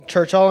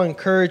church, I'll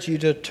encourage you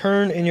to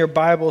turn in your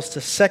Bibles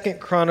to 2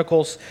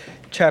 Chronicles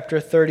chapter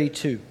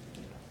 32.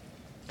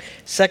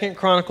 2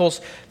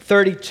 Chronicles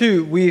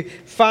 32. We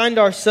find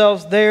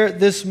ourselves there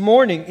this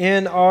morning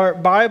in our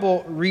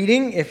Bible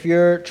reading. If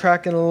you're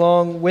tracking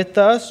along with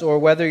us, or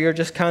whether you're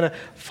just kind of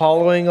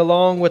following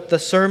along with the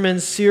sermon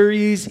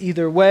series,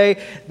 either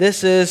way,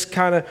 this is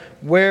kind of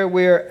where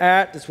we're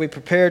at as we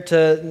prepare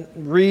to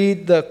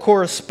read the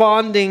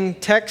corresponding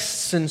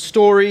texts and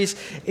stories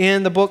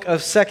in the book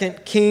of 2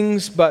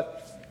 Kings. But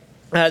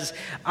as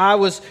I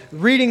was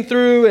reading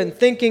through and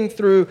thinking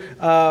through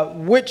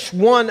which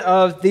one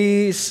of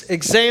these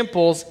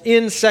examples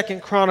in 2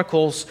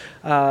 Chronicles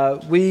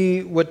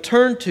we would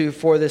turn to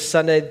for this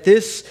Sunday,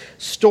 this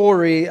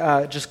story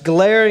just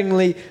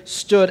glaringly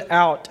stood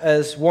out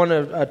as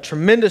a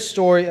tremendous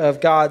story of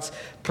God's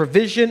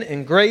provision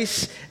and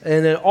grace,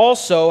 and then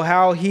also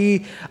how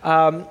He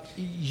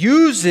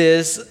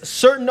uses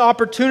certain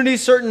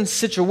opportunities, certain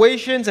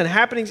situations and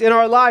happenings in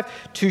our life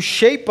to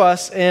shape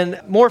us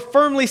and more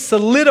firmly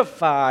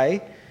solidify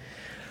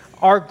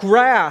our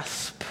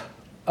grasp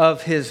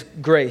of His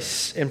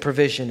grace and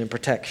provision and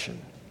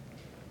protection.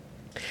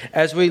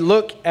 As we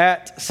look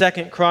at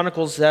 2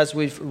 Chronicles, as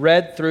we've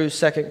read through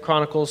 2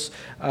 Chronicles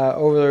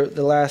over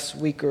the last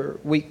week or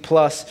week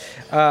plus,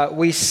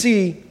 we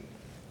see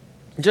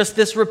just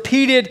this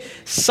repeated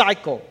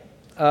cycle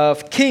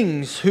of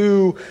kings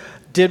who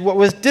did what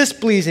was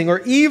displeasing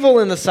or evil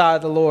in the sight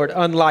of the Lord,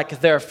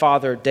 unlike their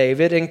father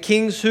David, and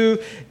kings who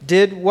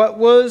did what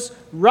was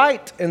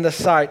right in the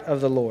sight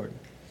of the Lord.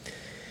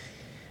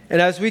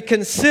 And as we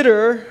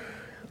consider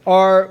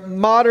our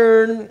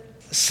modern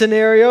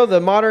scenario, the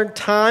modern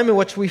time in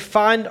which we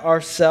find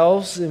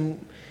ourselves,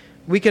 and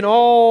we can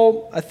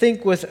all, I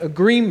think with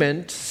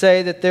agreement,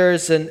 say that there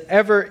is an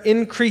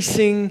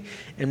ever-increasing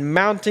and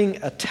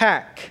mounting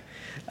attack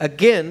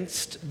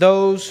against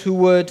those who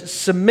would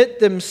submit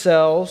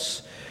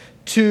themselves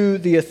to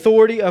the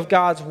authority of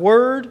God's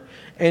Word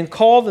and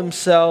call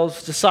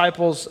themselves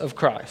disciples of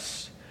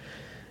Christ.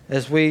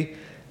 As we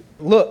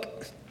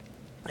look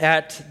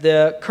at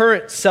the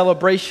current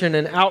celebration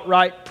and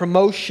outright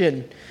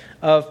promotion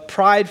of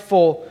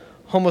prideful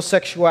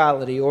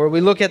homosexuality, or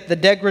we look at the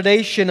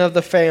degradation of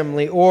the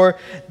family, or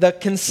the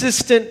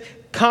consistent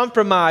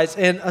compromise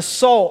and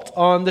assault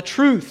on the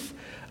truth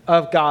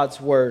of God's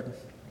Word,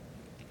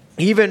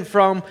 even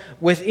from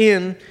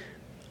within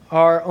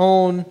our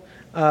own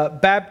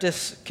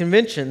Baptist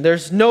convention.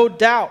 There's no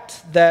doubt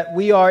that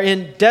we are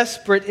in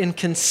desperate and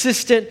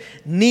consistent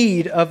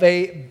need of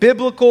a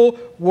biblical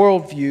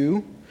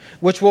worldview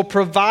which will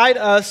provide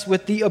us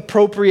with the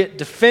appropriate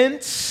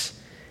defense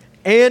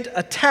and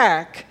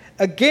attack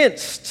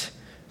against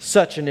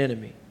such an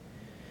enemy.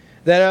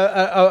 That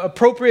an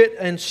appropriate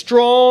and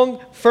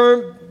strong,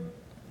 firm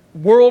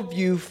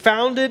worldview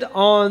founded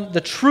on the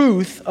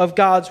truth of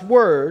God's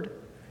Word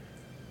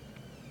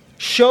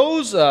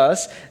shows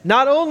us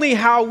not only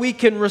how we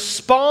can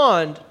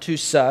respond to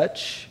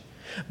such,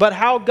 but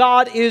how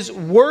God is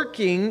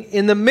working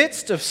in the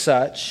midst of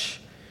such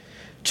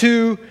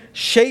to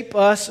shape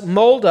us,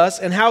 mold us,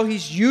 and how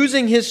He's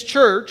using His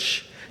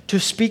church to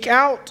speak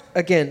out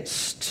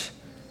against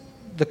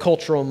the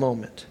cultural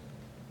moment.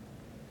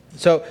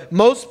 So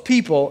most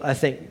people, I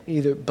think,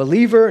 either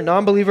believer or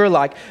non-believer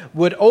alike,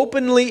 would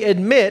openly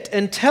admit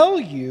and tell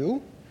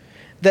you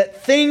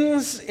that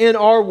things in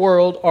our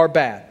world are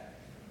bad.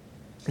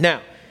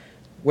 Now,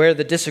 where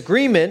the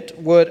disagreement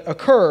would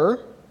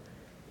occur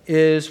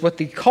is what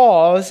the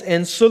cause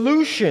and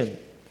solution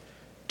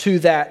to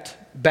that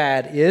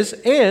bad is,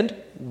 and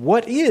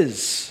what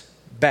is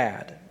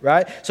bad,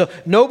 right? So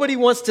nobody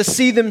wants to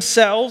see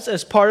themselves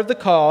as part of the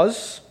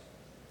cause,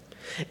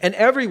 and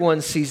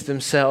everyone sees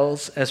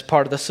themselves as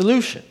part of the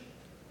solution,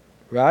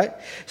 right?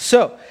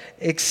 So,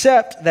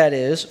 except, that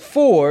is,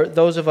 for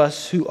those of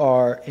us who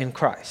are in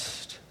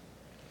Christ.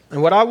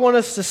 And what I want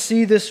us to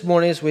see this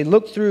morning as we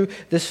look through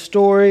this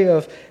story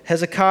of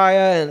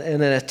Hezekiah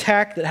and an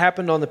attack that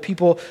happened on the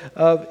people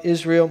of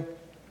Israel,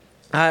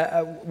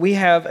 we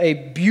have a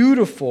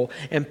beautiful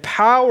and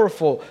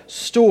powerful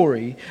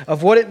story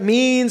of what it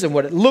means and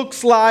what it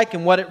looks like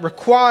and what it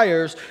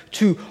requires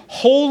to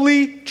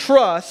wholly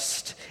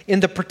trust in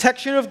the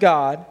protection of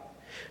God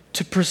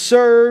to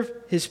preserve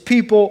His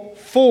people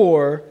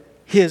for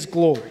His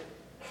glory.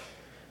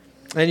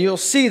 And you'll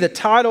see the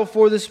title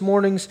for this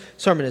morning's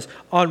sermon is,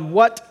 On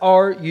What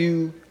Are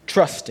You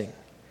Trusting?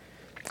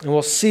 And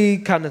we'll see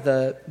kind of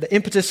the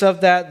impetus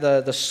of that,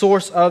 the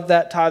source of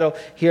that title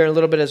here in a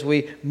little bit as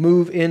we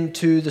move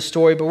into the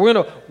story. But we're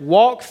going to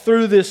walk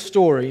through this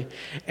story.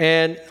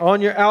 And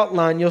on your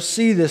outline, you'll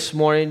see this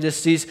morning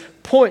just these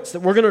points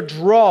that we're going to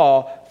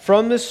draw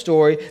from this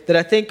story that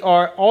I think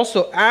are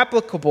also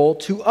applicable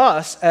to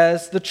us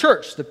as the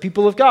church, the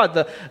people of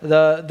God,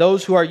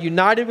 those who are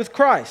united with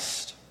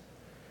Christ.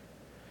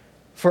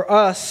 For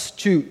us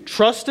to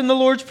trust in the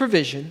Lord's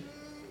provision,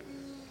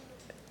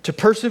 to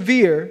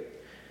persevere,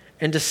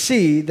 and to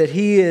see that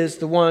He is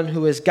the one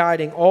who is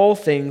guiding all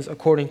things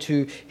according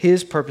to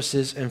His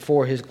purposes and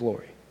for His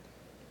glory.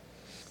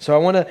 So I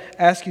want to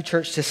ask you,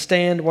 church, to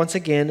stand once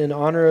again in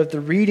honor of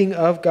the reading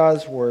of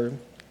God's word.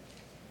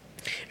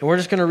 And we're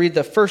just going to read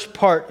the first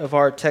part of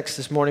our text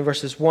this morning,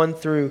 verses 1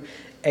 through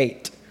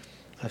 8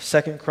 of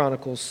 2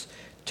 Chronicles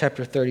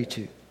chapter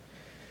 32.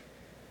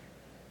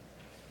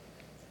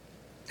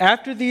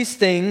 After these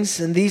things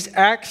and these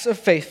acts of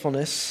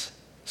faithfulness,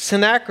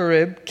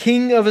 Sennacherib,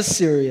 king of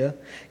Assyria,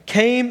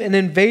 came and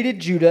invaded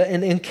Judah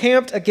and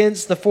encamped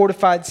against the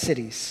fortified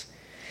cities,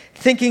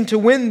 thinking to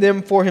win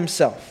them for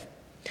himself.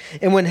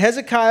 And when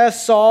Hezekiah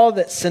saw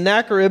that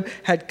Sennacherib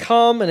had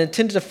come and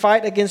intended to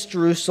fight against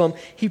Jerusalem,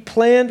 he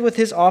planned with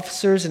his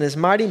officers and his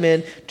mighty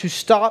men to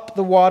stop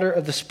the water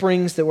of the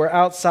springs that were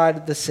outside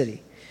of the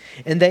city.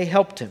 And they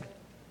helped him.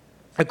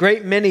 A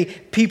great many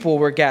people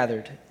were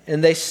gathered,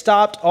 and they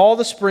stopped all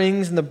the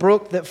springs and the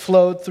brook that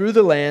flowed through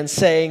the land,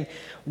 saying,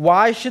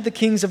 "Why should the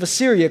kings of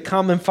Assyria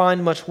come and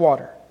find much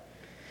water?"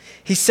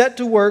 He set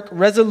to work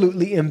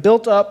resolutely and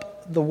built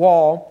up the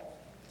wall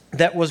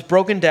that was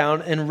broken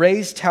down and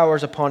raised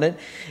towers upon it,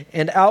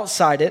 and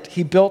outside it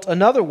he built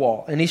another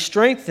wall, and he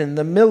strengthened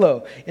the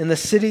Millo in the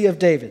city of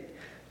David.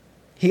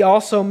 He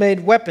also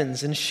made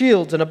weapons and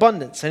shields in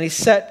abundance, and he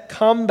set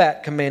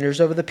combat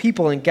commanders over the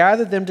people and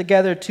gathered them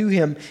together to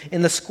him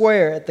in the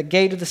square at the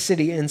gate of the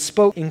city and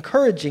spoke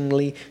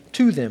encouragingly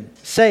to them,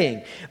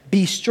 saying,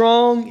 "Be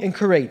strong and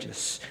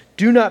courageous.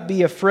 Do not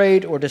be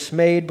afraid or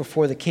dismayed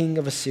before the king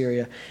of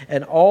Assyria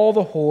and all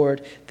the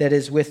horde that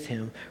is with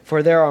him,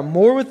 for there are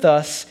more with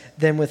us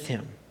than with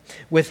him.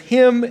 With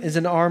him is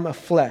an arm of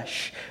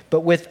flesh,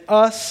 but with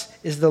us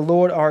is the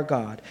Lord our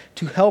God,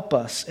 to help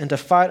us and to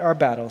fight our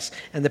battles."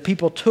 And the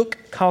people took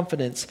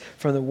confidence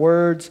from the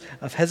words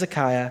of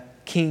Hezekiah,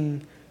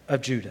 king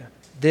of Judah.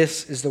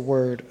 This is the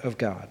word of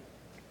God.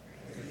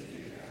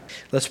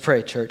 Let's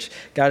pray, church.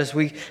 God, as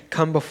we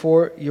come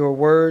before your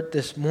word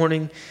this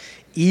morning,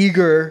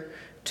 eager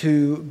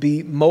to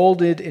be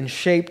molded and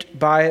shaped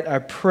by it, I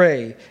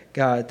pray,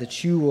 God,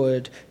 that you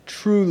would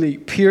truly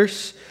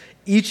pierce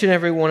each and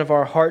every one of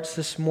our hearts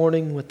this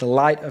morning with the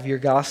light of your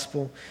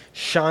gospel,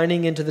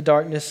 shining into the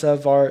darkness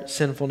of our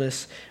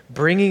sinfulness,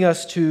 bringing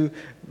us to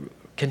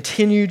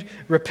continued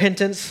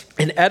repentance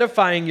and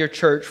edifying your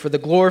church for the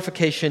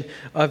glorification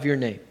of your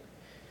name.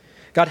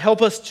 God,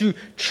 help us to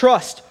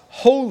trust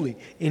wholly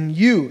in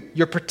you,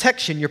 your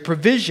protection, your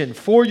provision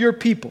for your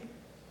people,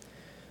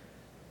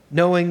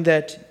 knowing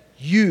that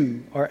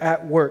you are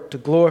at work to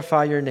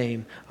glorify your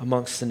name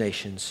amongst the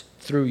nations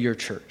through your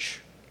church.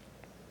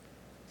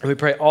 And we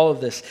pray all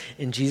of this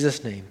in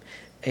Jesus' name.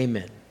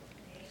 Amen.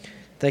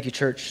 Thank you,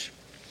 church.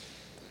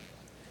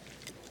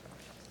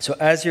 So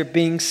as you're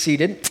being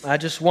seated, I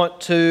just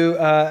want to,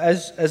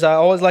 as I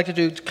always like to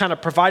do, kind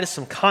of provide us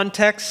some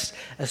context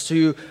as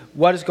to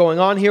what is going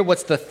on here.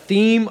 What's the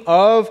theme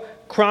of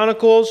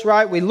Chronicles,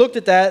 right? We looked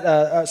at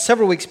that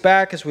several weeks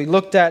back as we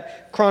looked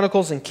at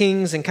Chronicles and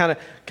Kings and kind of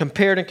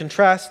compared and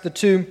contrasted the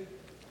two.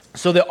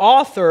 So the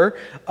author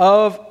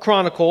of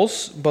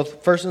Chronicles,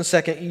 both first and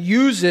second,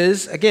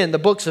 uses, again, the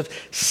books of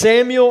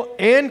Samuel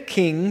and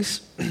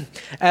Kings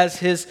as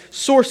his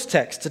source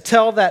text to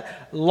tell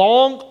that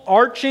long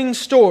arching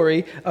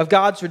story of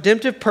God's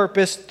redemptive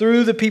purpose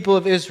through the people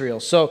of Israel.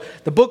 So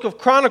the book of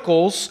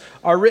Chronicles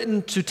are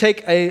written to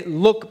take a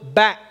look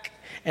back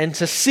and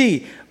to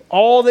see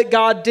all that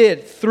God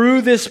did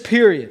through this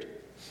period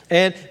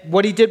and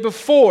what he did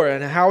before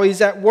and how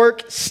he's at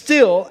work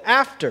still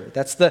after.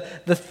 That's the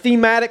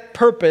thematic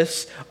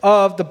purpose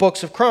of the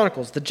books of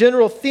Chronicles. The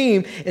general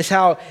theme is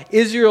how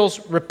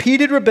Israel's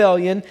repeated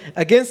rebellion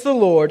against the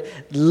Lord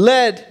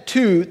led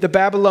to the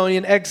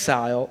Babylonian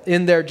exile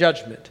in their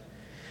judgment.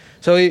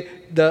 So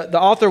the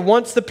author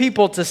wants the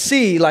people to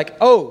see, like,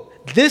 oh,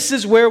 this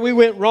is where we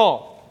went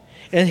wrong.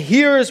 And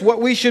here is what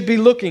we should be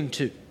looking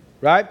to.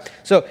 Right?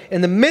 So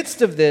in the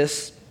midst of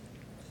this,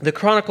 the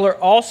chronicler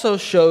also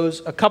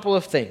shows a couple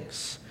of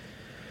things.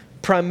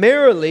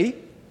 Primarily,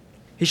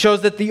 he shows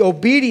that the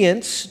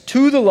obedience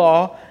to the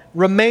law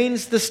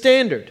remains the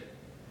standard.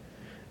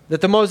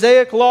 That the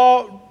Mosaic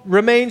law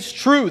remains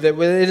true. That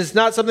it is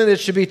not something that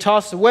should be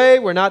tossed away.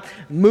 We're not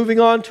moving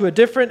on to a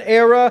different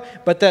era,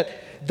 but that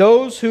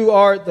those who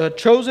are the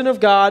chosen of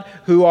God,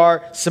 who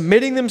are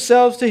submitting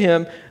themselves to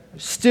him,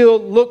 still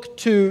look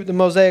to the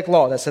Mosaic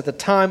law. That's at the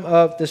time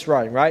of this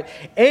writing, right?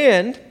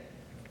 And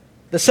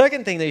the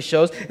second thing that he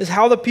shows is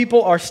how the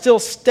people are still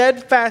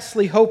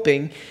steadfastly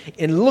hoping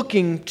and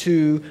looking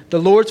to the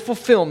Lord's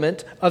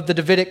fulfillment of the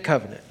Davidic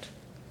covenant.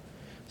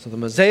 So the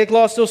Mosaic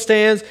law still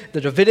stands.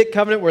 The Davidic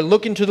covenant, we're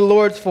looking to the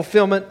Lord's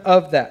fulfillment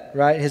of that,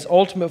 right? His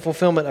ultimate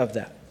fulfillment of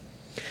that.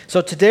 So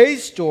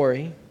today's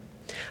story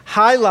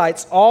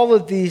highlights all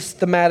of these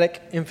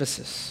thematic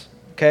emphasis.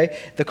 Okay?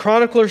 The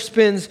chronicler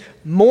spends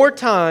more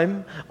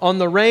time on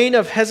the reign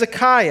of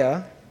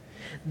Hezekiah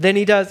than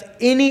he does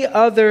any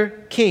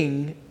other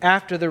king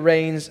after the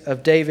reigns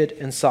of David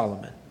and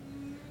Solomon.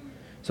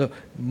 So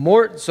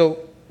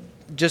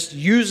just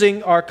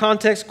using our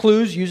context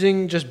clues,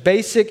 using just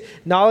basic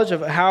knowledge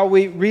of how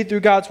we read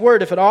through God's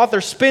word, if an author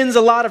spends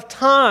a lot of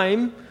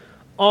time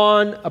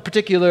on a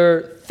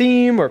particular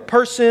theme or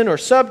person or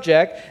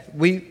subject,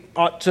 we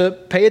ought to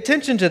pay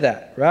attention to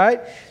that,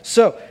 right?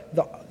 So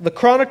the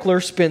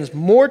chronicler spends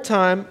more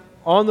time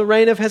on the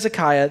reign of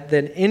Hezekiah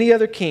than any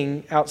other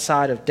king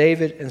outside of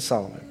David and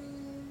Solomon.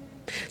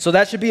 So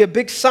that should be a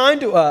big sign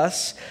to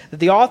us that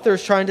the author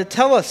is trying to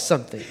tell us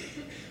something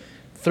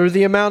through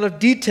the amount of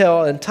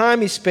detail and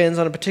time he spends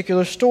on a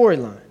particular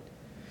storyline.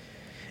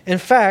 In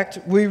fact,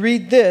 we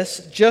read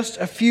this just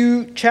a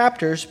few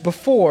chapters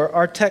before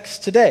our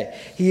text today.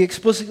 He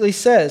explicitly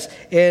says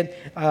in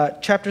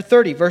chapter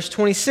 30, verse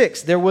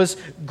 26, "There was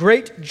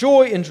great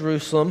joy in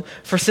Jerusalem,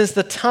 for since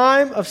the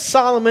time of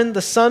Solomon,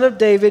 the son of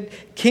David,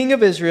 king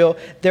of Israel,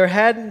 there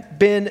had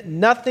been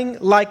nothing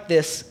like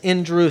this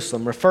in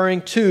Jerusalem,"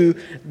 referring to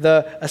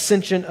the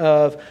ascension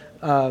of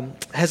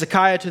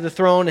Hezekiah to the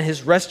throne and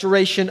his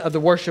restoration of the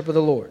worship of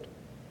the Lord.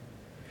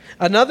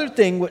 Another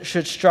thing which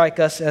should strike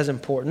us as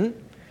important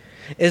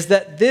is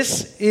that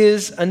this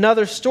is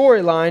another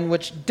storyline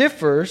which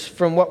differs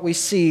from what we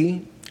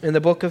see in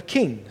the book of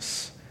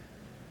Kings.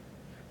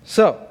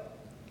 So,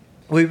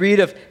 we read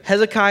of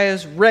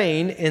Hezekiah's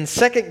reign in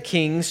 2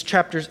 Kings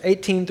chapters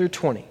 18 through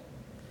 20.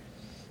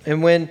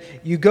 And when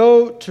you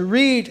go to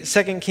read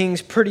 2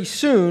 Kings pretty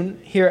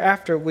soon, here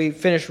after we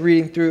finish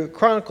reading through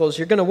Chronicles,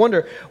 you're going to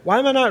wonder, why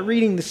am I not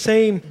reading the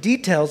same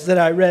details that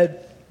I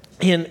read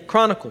in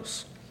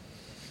Chronicles?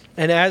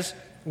 And as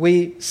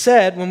we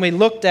said, when we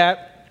looked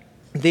at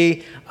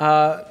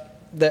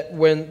that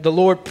when the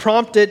Lord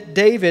prompted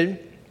David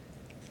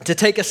to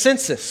take a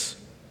census,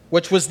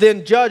 which was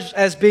then judged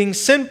as being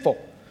sinful.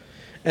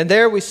 And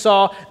there we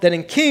saw that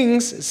in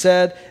Kings it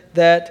said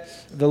that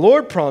the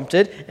Lord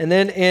prompted, and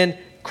then in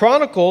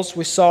Chronicles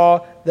we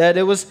saw that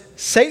it was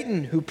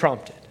Satan who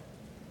prompted.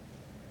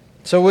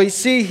 So we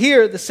see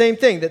here the same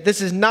thing, that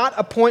this is not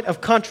a point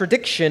of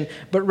contradiction,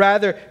 but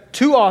rather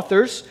two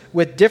authors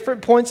with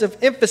different points of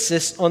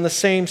emphasis on the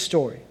same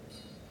story.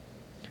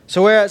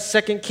 So whereas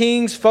 2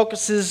 Kings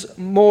focuses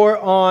more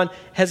on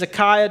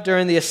Hezekiah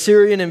during the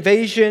Assyrian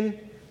invasion,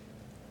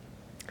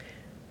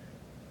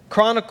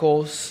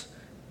 Chronicles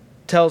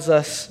tells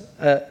us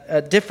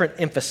a different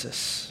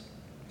emphasis.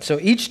 So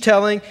each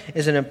telling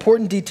is an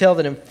important detail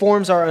that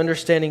informs our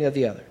understanding of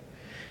the other.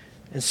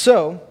 And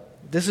so,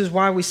 this is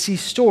why we see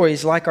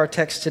stories like our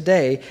text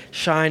today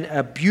shine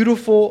a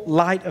beautiful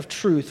light of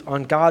truth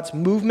on God's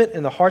movement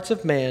in the hearts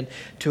of man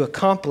to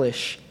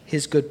accomplish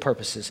His good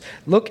purposes.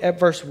 Look at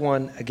verse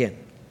 1 again.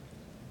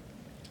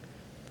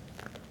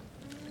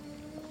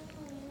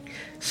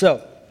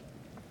 So,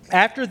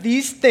 after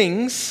these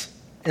things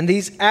and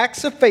these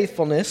acts of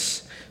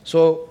faithfulness,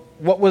 so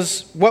what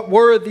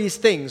were these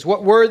things?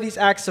 What were these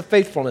acts of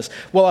faithfulness?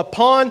 Well,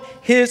 upon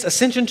his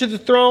ascension to the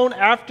throne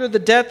after the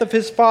death of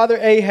his father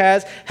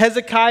Ahaz,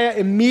 Hezekiah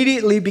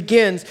immediately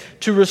begins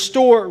to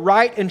restore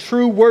right and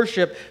true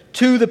worship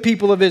to the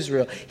people of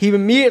Israel. He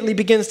immediately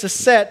begins to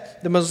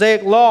set the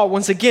Mosaic law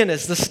once again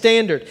as the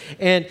standard.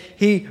 And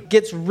he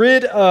gets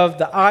rid of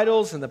the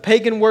idols and the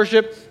pagan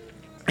worship.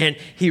 And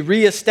he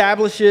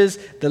reestablishes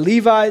the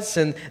Levites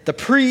and the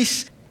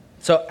priests.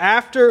 So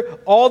after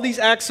all these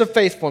acts of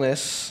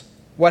faithfulness,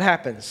 what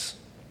happens?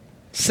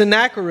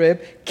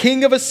 Sennacherib,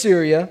 king of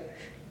Assyria,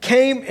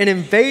 came and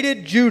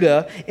invaded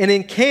Judah and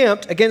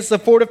encamped against the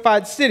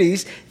fortified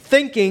cities,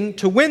 thinking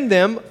to win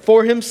them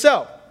for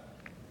himself.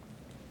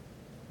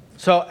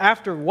 So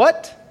after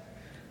what?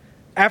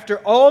 After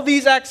all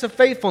these acts of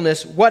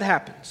faithfulness, what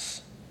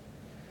happens?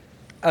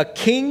 A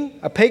king,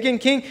 a pagan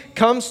king,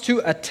 comes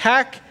to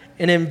attack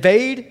and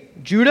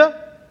invade Judah.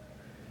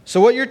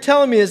 So what you're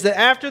telling me is that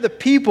after the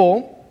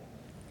people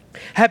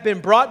have been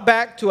brought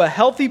back to a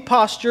healthy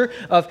posture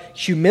of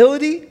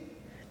humility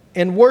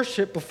and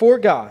worship before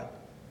God,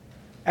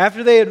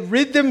 after they had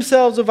rid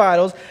themselves of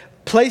idols,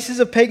 places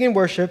of pagan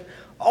worship,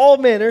 all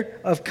manner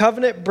of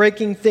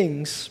covenant-breaking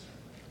things,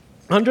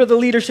 under the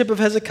leadership of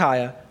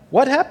Hezekiah,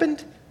 what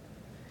happened?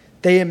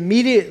 They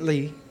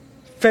immediately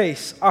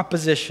face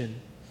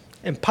opposition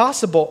and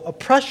possible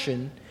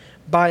oppression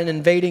by an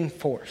invading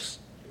force.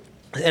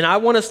 And I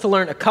want us to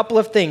learn a couple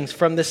of things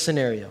from this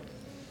scenario.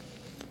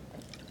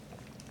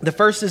 The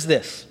first is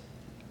this,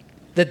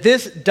 that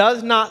this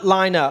does not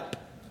line up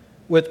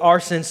with our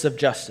sense of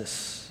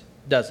justice,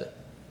 does it?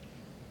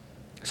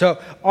 So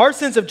our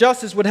sense of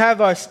justice would have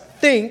us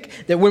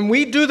think that when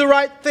we do the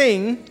right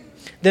thing,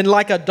 then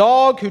like a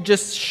dog who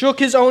just shook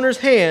his owner's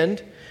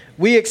hand,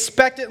 we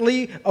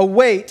expectantly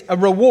await a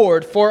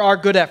reward for our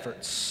good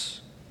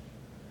efforts.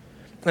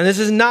 And this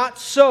is not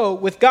so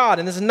with God,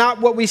 and this is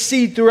not what we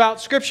see throughout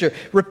Scripture.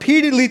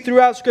 Repeatedly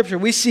throughout Scripture,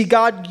 we see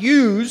God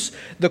use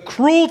the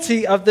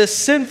cruelty of this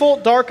sinful,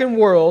 darkened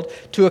world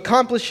to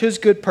accomplish His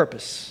good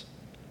purpose.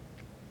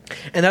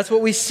 And that's what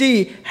we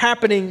see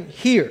happening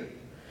here.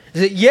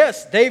 Is that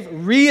yes, they've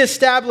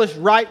reestablished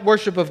right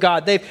worship of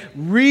God. They've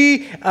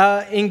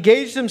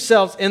re-engaged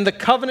themselves in the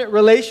covenant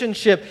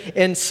relationship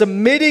and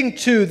submitting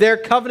to their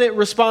covenant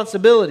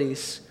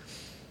responsibilities.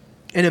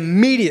 And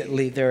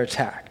immediately they're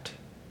attacked.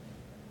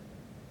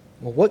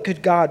 Well, what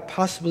could God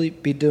possibly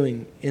be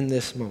doing in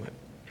this moment?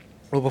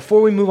 Well,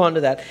 before we move on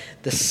to that,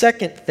 the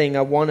second thing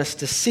I want us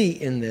to see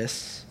in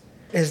this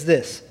is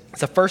this.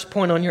 It's the first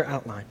point on your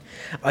outline.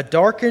 A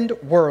darkened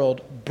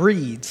world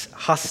breeds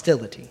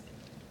hostility.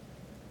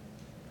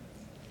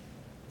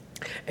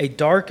 A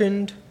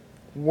darkened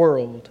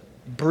world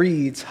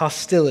breeds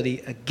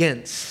hostility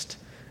against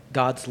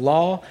God's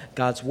law,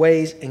 God's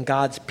ways, and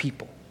God's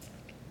people.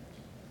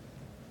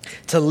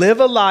 To live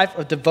a life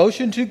of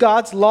devotion to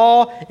God's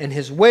law and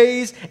His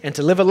ways, and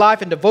to live a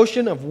life in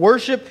devotion of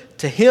worship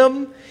to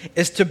Him,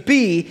 is to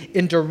be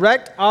in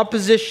direct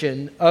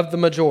opposition of the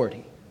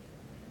majority.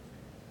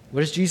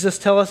 What does Jesus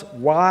tell us?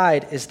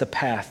 Wide is the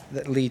path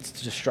that leads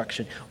to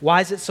destruction.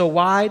 Why is it so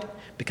wide?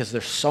 Because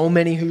there's so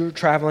many who are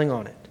traveling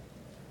on it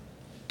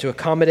to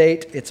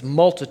accommodate its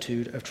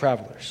multitude of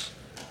travelers.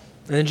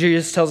 And then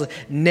Jesus tells us,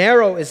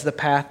 narrow is the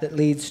path that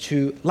leads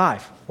to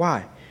life.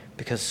 Why?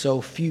 Because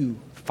so few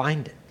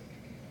find it.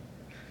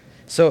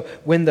 So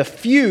when the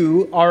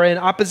few are in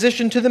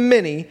opposition to the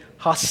many,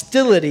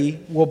 hostility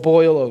will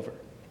boil over,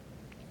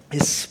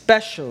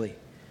 especially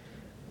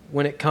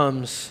when it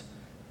comes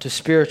to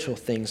spiritual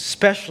things,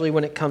 especially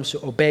when it comes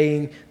to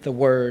obeying the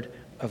word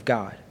of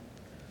God.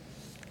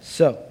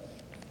 So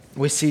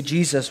we see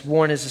Jesus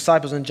warn his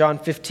disciples in John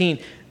 15,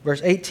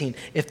 verse 18,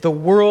 if the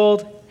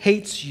world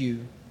hates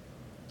you,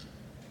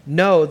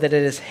 know that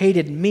it has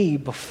hated me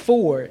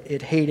before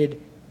it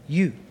hated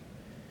you.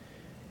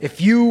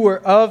 If you were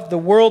of the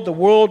world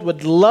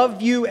would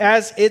love you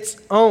as its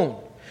own.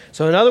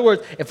 So in other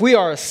words, if we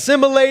are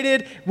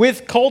assimilated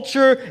with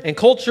culture and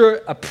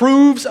culture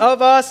approves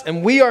of us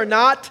and we are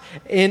not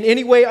in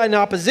any way in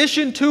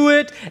opposition to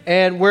it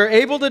and we're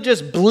able to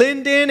just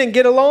blend in and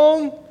get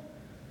along,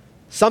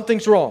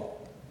 something's wrong.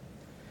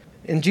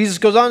 And Jesus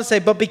goes on to say,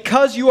 but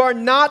because you are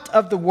not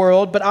of the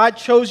world, but I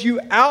chose you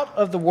out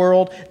of the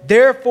world,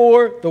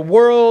 therefore the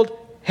world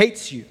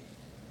hates you.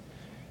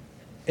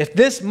 If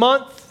this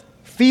month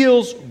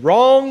feels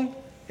wrong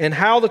and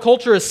how the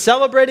culture is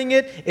celebrating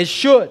it, it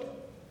should.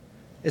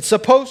 It's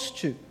supposed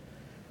to.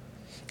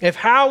 If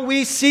how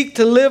we seek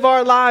to live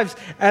our lives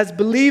as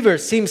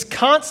believers seems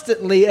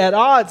constantly at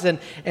odds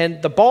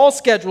and the ball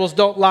schedules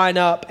don't line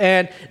up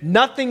and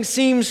nothing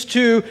seems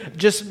to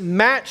just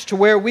match to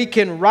where we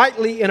can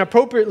rightly and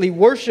appropriately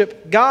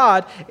worship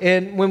God,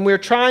 and when we're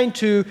trying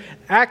to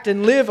act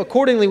and live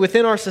accordingly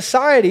within our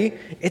society,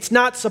 it's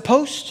not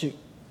supposed to.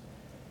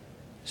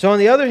 So on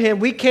the other hand,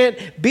 we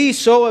can't be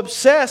so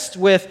obsessed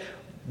with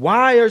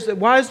why is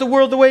the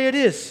world the way it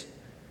is?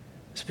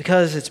 It's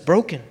because it's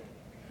broken.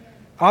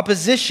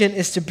 Opposition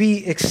is to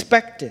be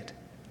expected.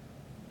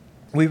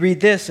 We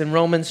read this in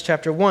Romans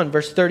chapter 1,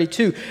 verse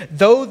 32.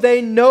 Though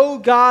they know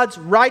God's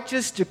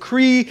righteous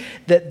decree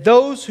that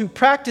those who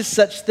practice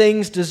such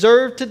things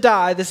deserve to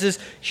die. This is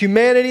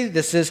humanity.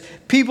 This is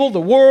people, the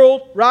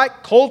world, right?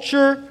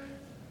 Culture.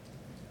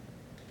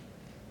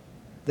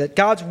 That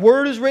God's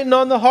word is written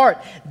on the heart.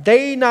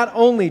 They not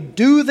only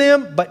do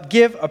them, but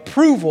give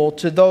approval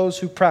to those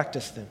who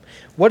practice them.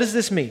 What does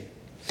this mean?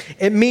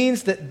 It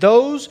means that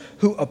those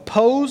who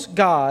oppose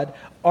God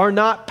are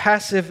not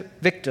passive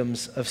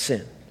victims of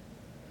sin,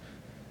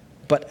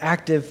 but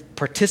active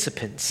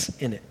participants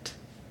in it.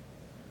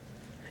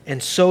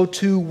 And so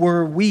too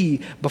were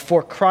we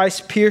before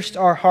Christ pierced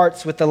our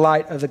hearts with the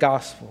light of the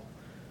gospel.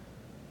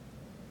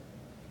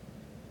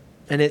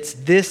 And it's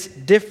this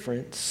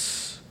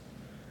difference,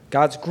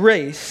 God's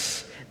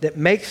grace, that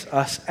makes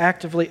us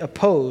actively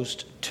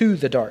opposed to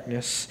the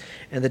darkness,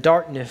 and the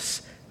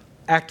darkness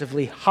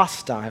actively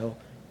hostile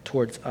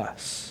towards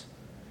us.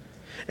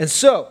 And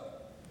so,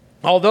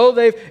 although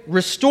they've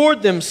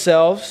restored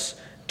themselves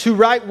to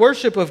right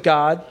worship of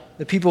God,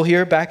 the people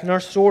here back in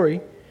our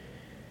story,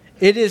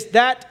 it is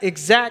that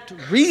exact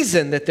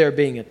reason that they're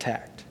being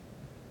attacked.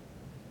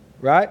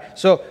 Right?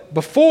 So,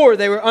 before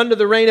they were under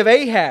the reign of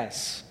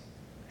Ahaz,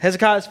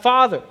 Hezekiah's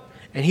father,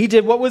 and he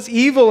did what was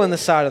evil in the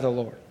sight of the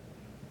Lord.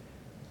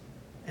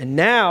 And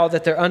now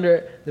that they're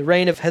under the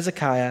reign of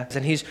Hezekiah,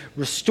 and he's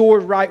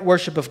restored right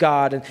worship of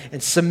God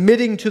and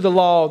submitting to the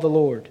law of the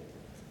Lord,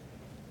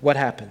 what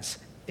happens?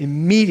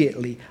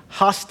 Immediately,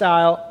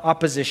 hostile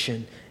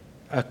opposition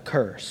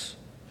occurs.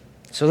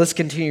 So let's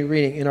continue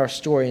reading in our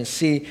story and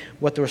see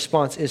what the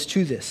response is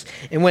to this.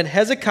 And when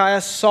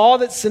Hezekiah saw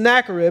that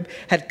Sennacherib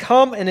had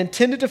come and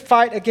intended to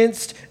fight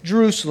against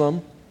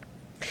Jerusalem,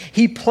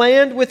 he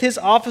planned with his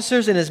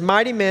officers and his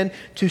mighty men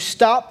to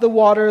stop the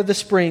water of the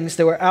springs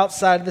that were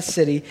outside of the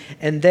city,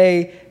 and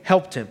they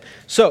helped him.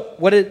 So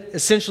what it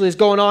essentially is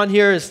going on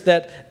here is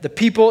that the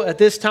people at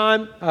this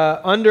time,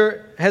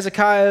 under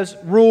Hezekiah's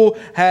rule,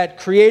 had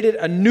created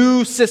a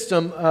new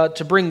system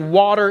to bring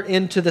water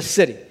into the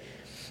city.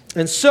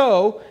 And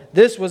so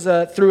this was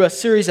through a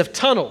series of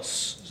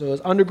tunnels. So it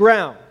was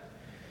underground.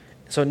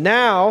 So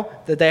now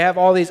that they have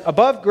all these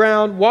above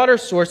ground water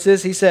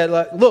sources, he said,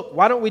 look,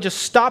 why don't we just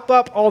stop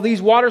up all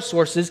these water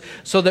sources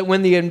so that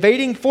when the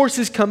invading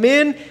forces come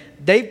in,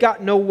 they've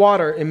got no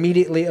water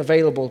immediately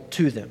available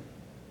to them.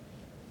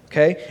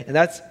 Okay? And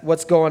that's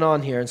what's going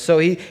on here. And so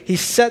he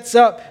sets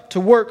up to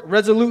work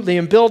resolutely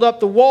and build up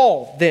the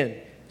wall then.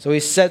 So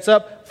he sets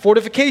up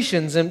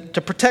fortifications and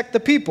to protect the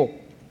people.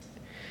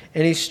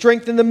 And he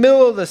strengthened the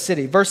middle of the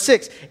city. Verse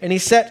 6, and he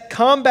set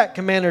combat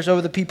commanders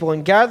over the people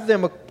and gathered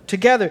them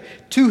together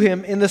to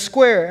him in the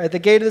square at the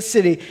gate of the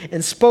city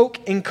and spoke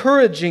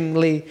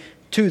encouragingly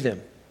to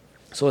them.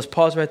 So let's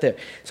pause right there.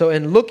 So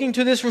in looking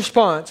to this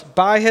response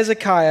by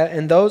Hezekiah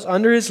and those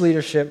under his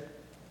leadership,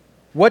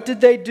 what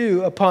did they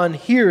do upon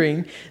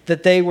hearing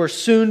that they were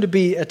soon to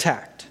be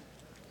attacked?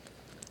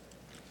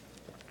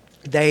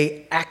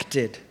 They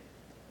acted.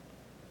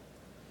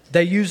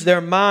 They used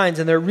their minds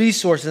and their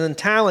resources and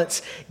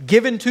talents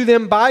given to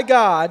them by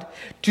God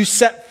to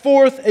set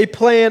forth a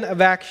plan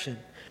of action.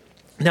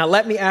 Now,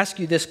 let me ask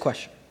you this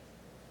question.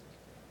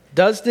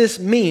 Does this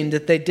mean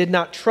that they did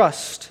not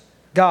trust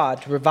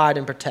God to provide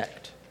and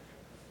protect?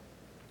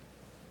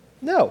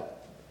 No.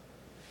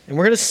 And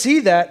we're going to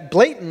see that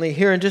blatantly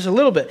here in just a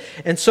little bit.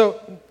 And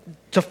so,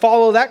 to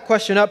follow that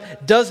question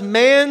up, does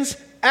man's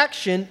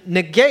action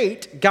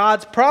negate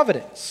God's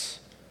providence?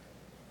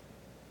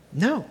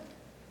 No.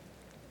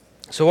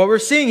 So what we're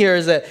seeing here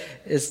is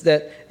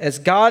that as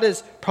God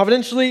is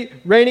providentially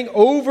reigning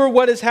over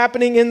what is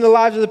happening in the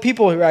lives of the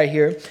people right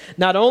here,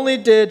 not only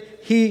did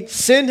he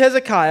send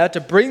Hezekiah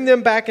to bring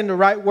them back into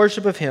right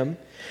worship of him,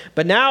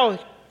 but now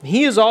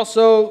he is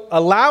also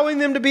allowing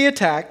them to be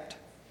attacked,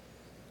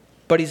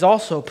 but he's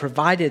also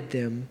provided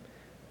them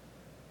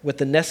with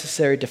the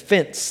necessary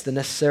defense, the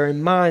necessary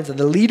minds, and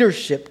the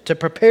leadership to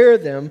prepare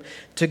them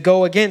to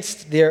go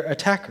against their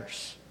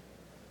attackers.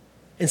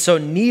 And so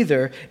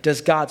neither does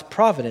God's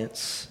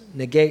providence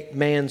negate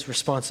man's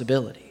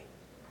responsibility.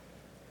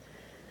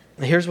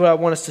 And here's what I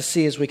want us to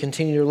see as we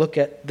continue to look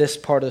at this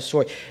part of the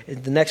story.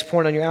 The next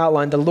point on your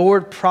outline, the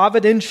Lord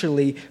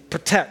providentially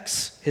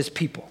protects his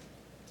people.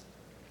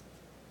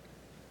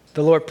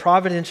 The Lord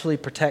providentially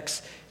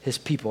protects his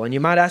people. And you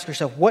might ask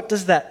yourself, what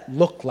does that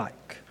look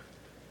like?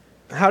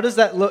 How does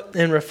that look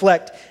and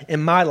reflect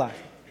in my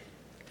life?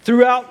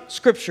 Throughout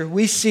Scripture,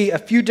 we see a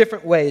few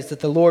different ways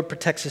that the Lord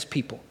protects his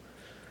people.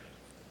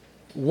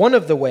 One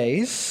of the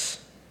ways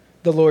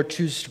the Lord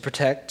chooses to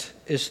protect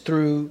is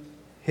through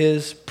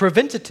his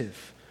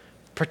preventative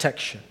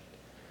protection.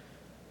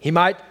 He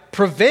might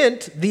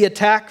prevent the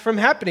attack from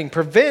happening,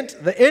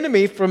 prevent the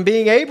enemy from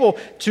being able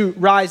to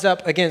rise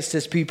up against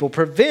his people,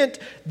 prevent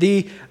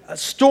the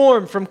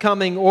storm from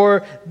coming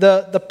or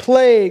the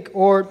plague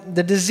or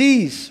the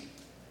disease,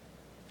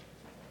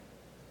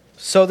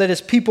 so that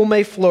his people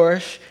may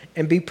flourish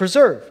and be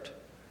preserved.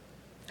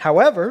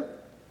 However,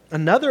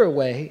 another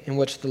way in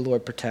which the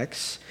Lord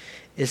protects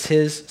is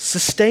his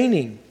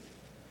sustaining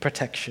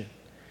protection.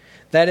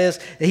 That is,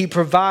 he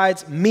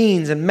provides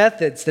means and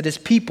methods that his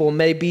people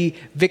may be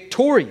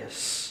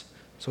victorious.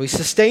 So he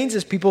sustains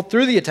his people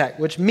through the attack,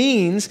 which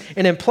means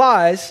and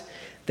implies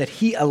that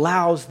he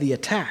allows the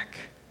attack.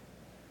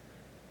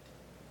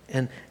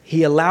 And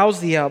he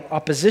allows the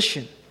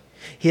opposition.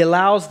 He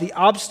allows the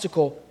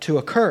obstacle to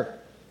occur,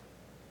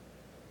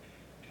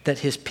 that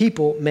his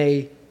people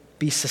may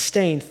be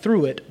sustained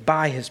through it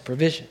by his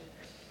provision.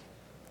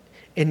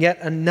 And yet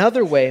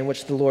another way in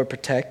which the Lord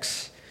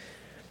protects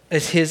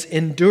is his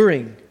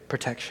enduring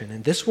protection.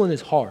 And this one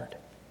is hard,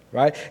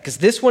 right? Because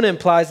this one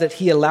implies that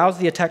he allows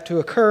the attack to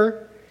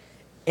occur,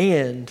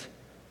 and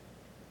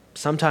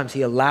sometimes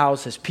he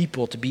allows his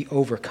people to be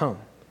overcome.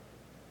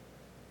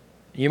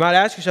 You might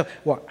ask yourself,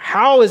 well,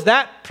 how is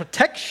that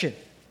protection?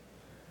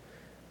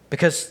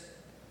 Because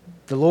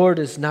the Lord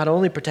is not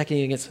only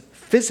protecting against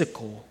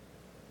physical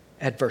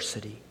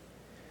adversity,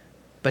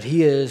 but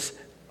he is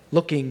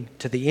looking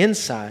to the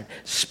inside,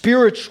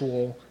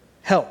 spiritual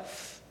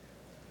health.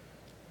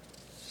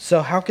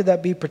 So how could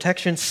that be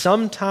protection?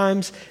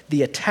 Sometimes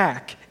the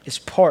attack is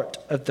part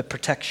of the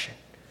protection.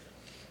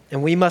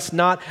 And we must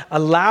not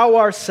allow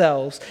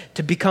ourselves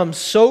to become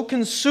so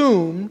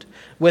consumed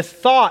with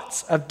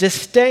thoughts of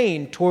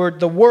disdain toward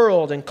the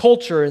world and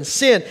culture and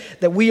sin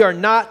that we are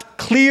not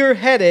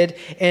clear-headed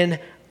in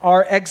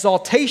our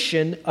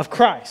exaltation of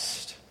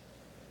Christ.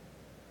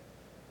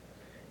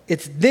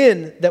 It's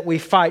then that we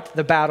fight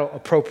the battle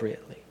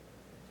appropriately.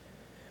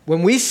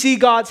 When we see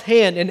God's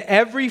hand in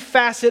every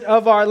facet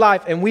of our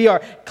life and we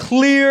are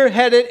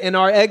clear-headed in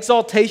our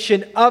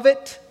exaltation of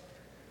it,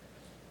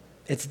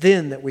 it's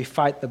then that we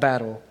fight the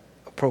battle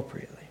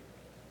appropriately.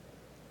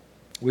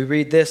 We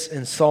read this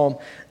in Psalm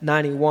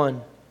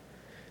 91.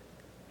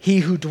 He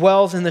who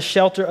dwells in the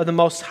shelter of the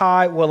Most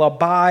High will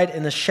abide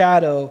in the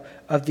shadow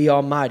of the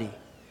Almighty.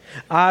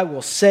 I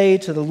will say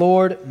to the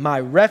Lord, my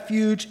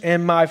refuge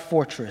and my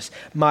fortress,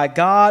 my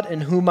God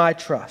in whom I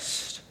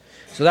trust.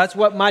 So that's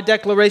what my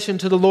declaration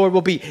to the Lord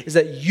will be, is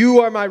that you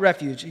are my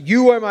refuge,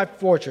 you are my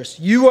fortress,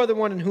 you are the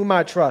one in whom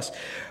I trust.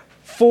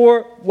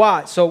 For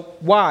why? So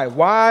why?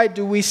 Why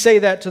do we say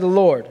that to the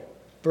Lord?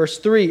 Verse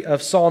 3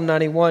 of Psalm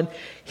 91,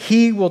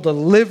 he will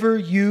deliver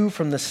you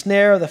from the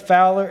snare of the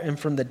fowler and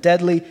from the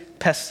deadly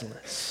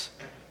pestilence.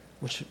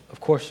 Which, of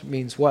course,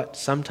 means what?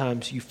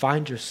 Sometimes you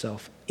find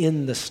yourself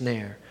in the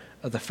snare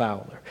of the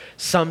fowler.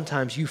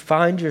 Sometimes you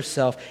find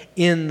yourself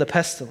in the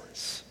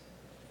pestilence.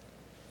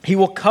 He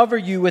will cover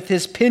you with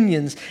his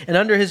pinions, and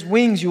under his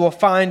wings you will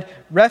find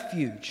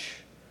refuge.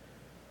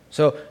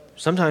 So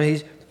sometimes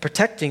he's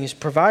protecting, He's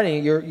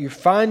providing. You're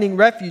finding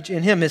refuge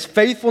in Him. His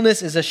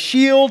faithfulness is a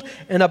shield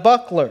and a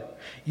buckler.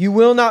 You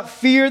will not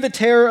fear the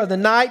terror of the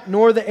night,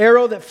 nor the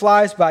arrow that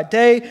flies by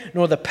day,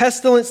 nor the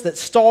pestilence that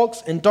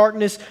stalks in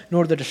darkness,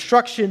 nor the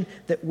destruction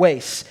that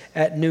wastes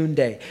at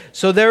noonday.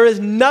 So there is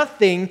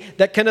nothing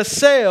that can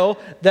assail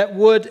that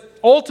would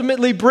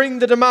ultimately bring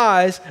the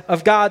demise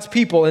of God's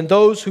people and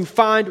those who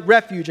find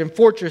refuge and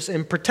fortress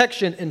and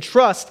protection and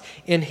trust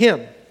in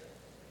Him.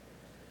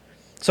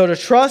 So to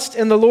trust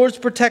in the Lord's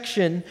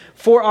protection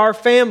for our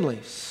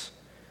families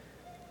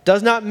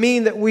does not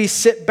mean that we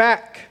sit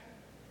back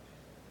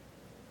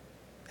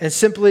and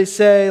simply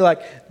say,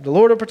 like, the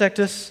Lord will protect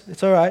us,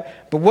 it's all right.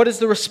 But what is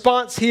the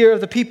response here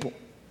of the people?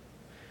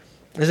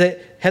 Is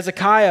that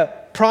Hezekiah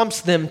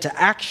prompts them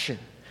to action,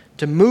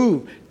 to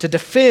move, to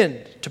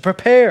defend, to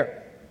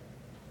prepare.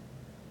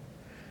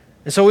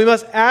 And so we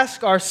must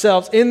ask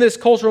ourselves in this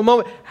cultural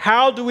moment,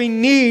 how do we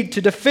need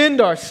to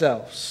defend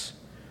ourselves?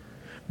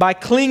 By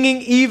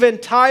clinging even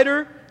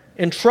tighter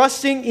and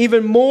trusting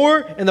even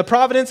more in the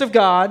providence of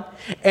God,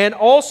 and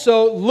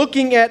also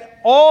looking at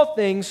all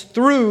things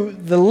through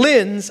the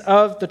lens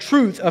of the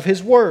truth of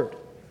His Word.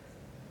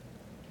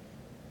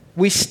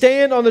 We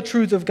stand on the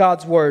truth of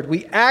God's Word.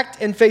 We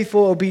act in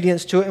faithful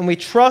obedience to it, and we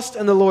trust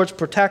in the Lord's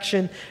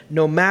protection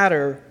no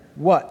matter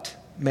what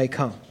may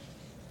come.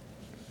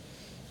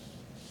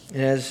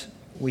 And as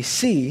we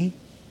see,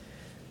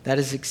 that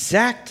is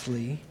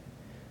exactly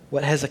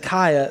what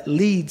Hezekiah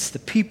leads the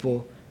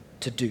people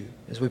to do.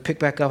 As we pick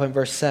back up in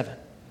verse 7.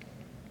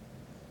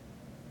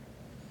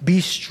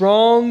 Be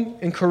strong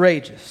and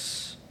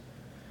courageous.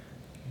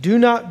 Do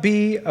not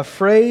be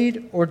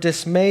afraid or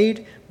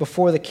dismayed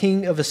before the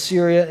king of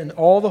Assyria and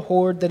all the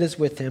horde that is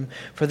with him,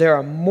 for there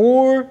are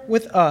more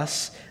with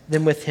us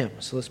than with him.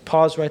 So let's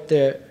pause right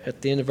there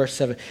at the end of verse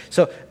 7.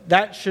 So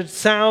that should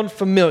sound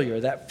familiar,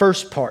 that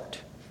first part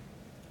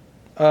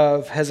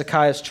of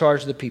Hezekiah's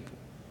charge to the people.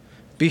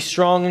 Be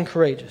strong and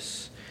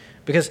courageous.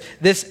 Because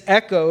this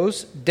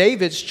echoes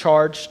David's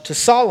charge to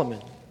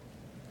Solomon,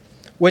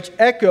 which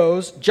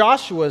echoes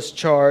Joshua's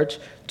charge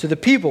to the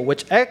people,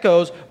 which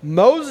echoes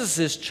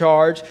Moses'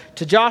 charge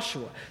to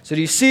Joshua. So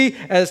do you see,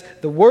 as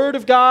the Word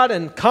of God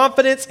and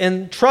confidence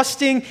and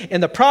trusting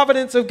in the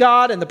providence of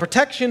God and the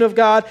protection of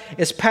God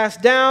is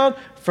passed down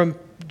from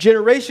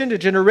generation to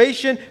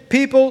generation,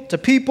 people to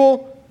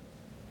people,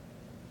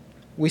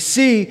 we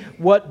see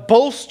what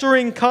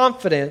bolstering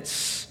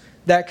confidence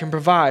that can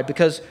provide.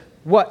 Because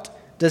what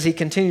does he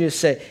continue to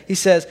say? He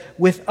says,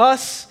 with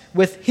us,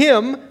 with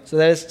him, so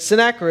that is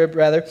Sennacherib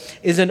rather,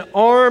 is an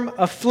arm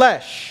of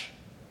flesh.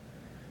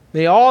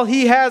 All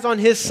he has on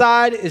his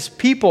side is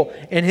people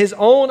and his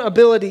own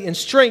ability and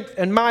strength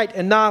and might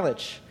and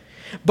knowledge.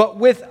 But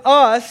with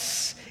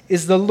us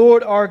is the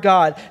Lord our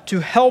God to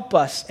help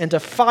us and to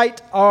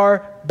fight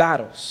our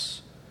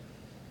battles.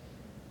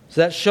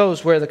 So that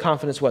shows where the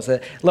confidence was.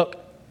 That, look,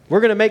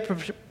 we're going to make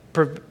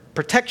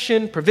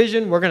protection,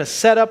 provision. We're going to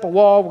set up a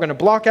wall. We're going to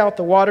block out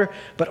the water.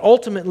 But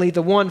ultimately,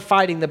 the one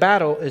fighting the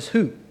battle is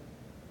who?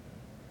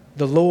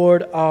 The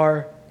Lord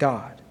our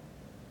God.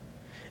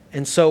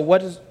 And so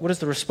what is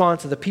the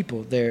response of the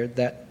people there,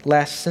 that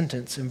last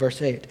sentence in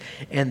verse 8?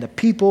 And the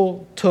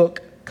people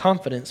took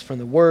confidence from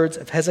the words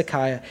of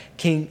Hezekiah,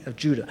 king of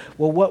Judah.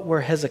 Well, what were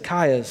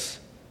Hezekiah's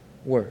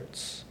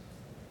words?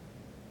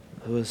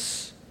 It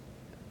was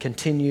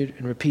continued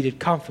and repeated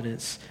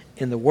confidence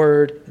in the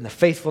word, in the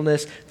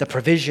faithfulness, the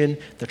provision,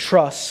 the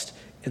trust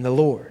in the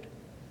Lord.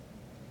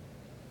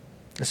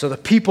 And so the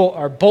people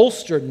are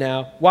bolstered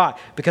now. Why?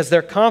 Because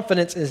their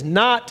confidence is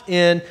not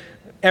in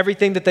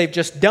everything that they've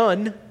just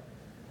done.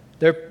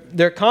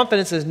 Their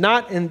confidence is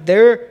not in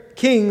their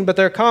king, but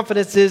their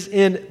confidence is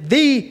in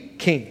the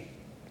king.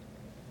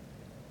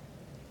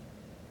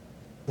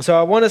 And so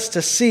I want us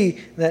to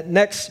see that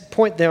next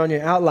point there on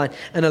your outline.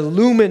 An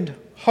illumined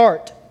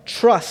heart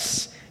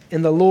trusts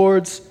in the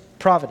Lord's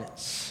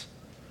providence.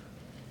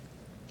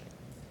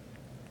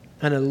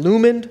 An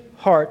illumined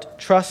heart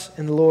trusts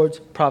in the Lord's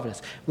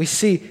providence. We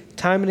see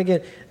time and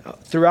again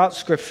throughout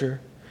Scripture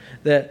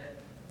that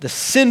the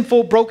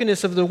sinful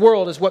brokenness of the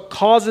world is what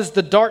causes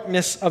the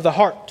darkness of the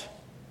heart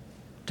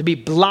to be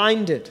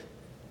blinded.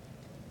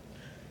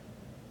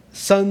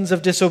 Sons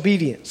of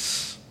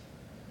disobedience.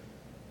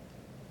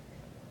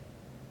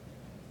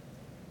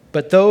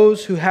 But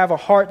those who have a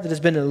heart that has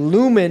been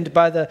illumined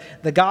by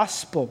the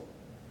gospel,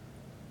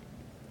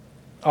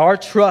 our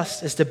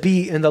trust is to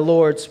be in the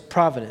Lord's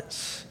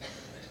providence,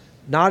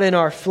 not in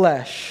our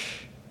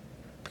flesh,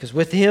 because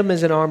with him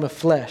is an arm of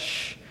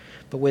flesh,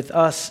 but with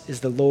us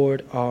is the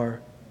Lord our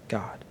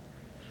God.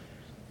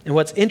 And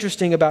what's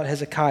interesting about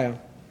Hezekiah,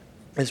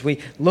 as we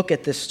look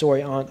at this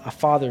story on a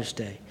Father's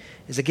Day,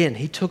 is again,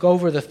 he took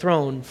over the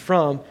throne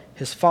from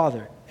his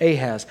father,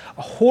 Ahaz,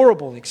 a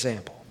horrible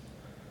example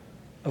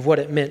of what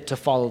it meant to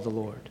follow the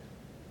Lord.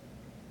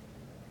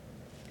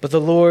 But the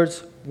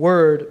Lord's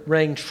word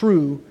rang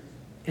true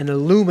and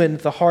illumined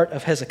the heart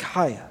of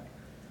Hezekiah.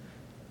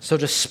 So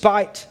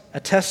despite a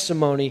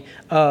testimony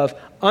of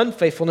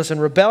unfaithfulness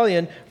and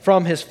rebellion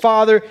from his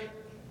father,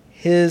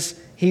 he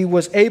he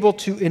was able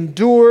to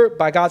endure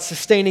by God's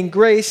sustaining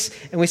grace.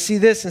 And we see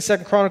this in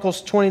 2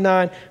 Chronicles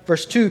 29,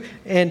 verse 2.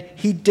 And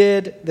he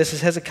did, this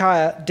is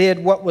Hezekiah,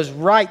 did what was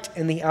right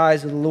in the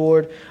eyes of the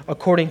Lord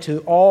according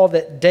to all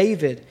that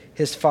David,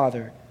 his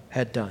father,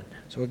 had done.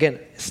 So again,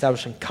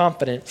 establishing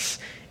confidence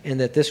in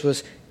that this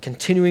was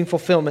continuing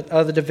fulfillment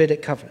of the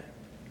Davidic covenant.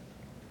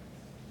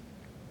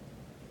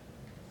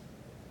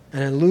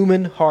 An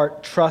illumined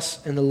heart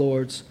trusts in the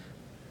Lord's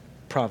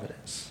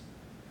providence.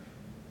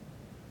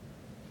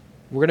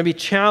 We're going to be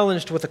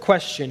challenged with a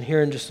question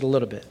here in just a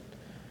little bit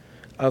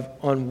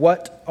on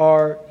what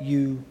are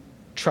you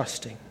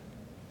trusting?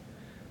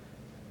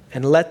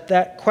 And let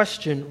that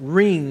question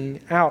ring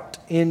out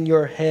in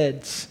your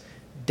heads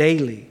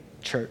daily,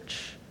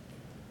 church.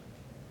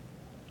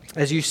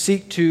 As you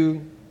seek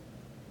to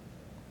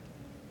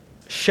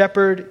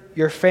shepherd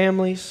your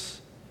families,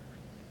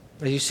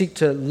 as you seek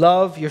to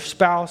love your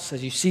spouse,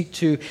 as you seek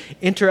to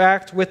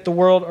interact with the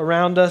world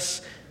around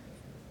us,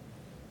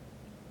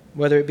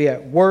 whether it be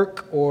at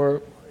work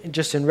or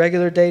just in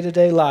regular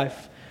day-to-day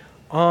life,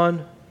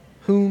 on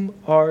whom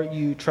are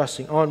you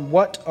trusting? On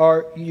what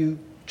are you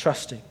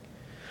trusting?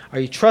 Are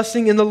you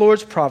trusting in the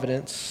Lord's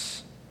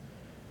providence,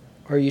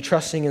 or are you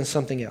trusting in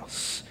something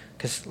else?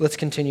 Because let's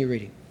continue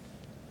reading.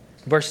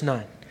 Verse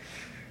 9.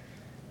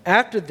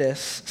 After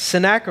this,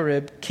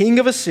 Sennacherib, king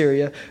of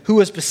Assyria, who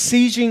was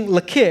besieging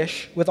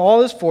Lachish with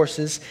all his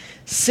forces,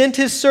 sent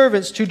his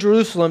servants to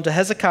Jerusalem to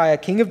Hezekiah,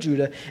 king of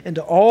Judah, and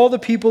to all the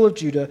people of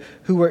Judah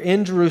who were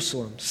in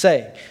Jerusalem,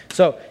 saying,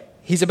 so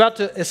he's about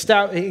to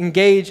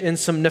engage in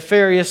some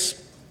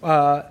nefarious,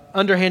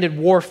 underhanded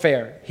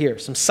warfare here,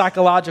 some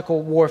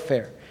psychological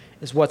warfare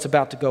is what's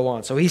about to go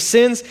on. So he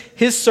sends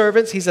his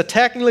servants, he's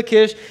attacking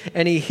Lachish,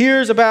 and he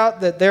hears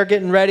about that they're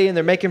getting ready and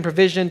they're making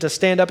provision to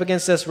stand up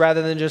against us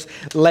rather than just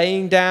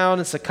laying down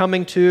and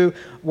succumbing to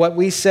what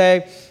we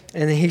say.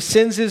 And he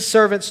sends his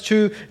servants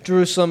to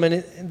Jerusalem,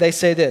 and they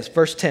say this,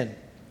 verse 10.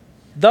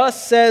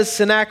 Thus says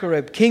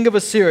Sennacherib, king of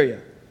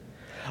Assyria,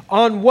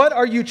 on what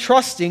are you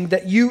trusting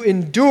that you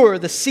endure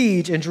the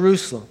siege in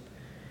Jerusalem?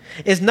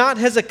 Is not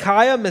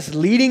Hezekiah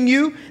misleading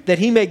you that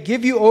he may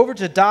give you over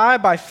to die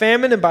by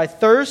famine and by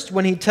thirst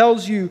when he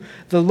tells you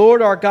the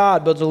Lord our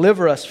God will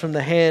deliver us from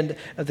the hand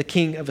of the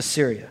king of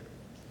Assyria?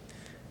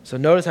 So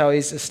notice how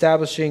he's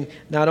establishing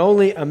not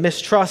only a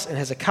mistrust in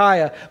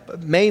Hezekiah,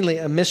 but mainly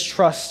a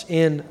mistrust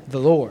in the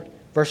Lord.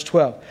 Verse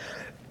 12.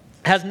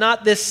 Has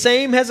not this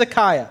same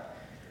Hezekiah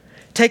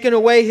taken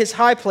away his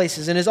high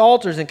places and his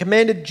altars and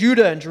commanded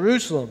Judah and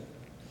Jerusalem?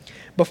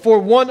 Before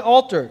one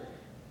altar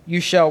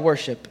you shall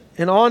worship,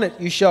 and on it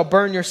you shall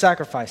burn your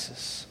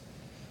sacrifices.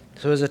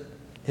 So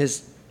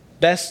his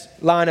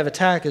best line of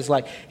attack is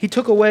like, he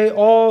took away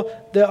all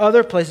the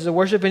other places of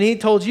worship, and he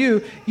told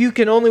you, you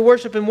can only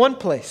worship in one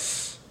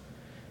place.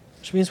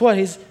 Which means what?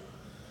 He's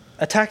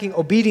attacking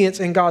obedience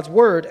in God's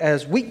word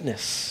as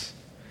weakness.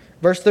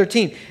 Verse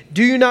 13,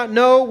 do you not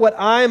know what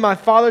I and my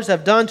fathers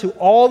have done to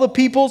all the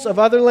peoples of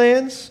other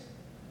lands?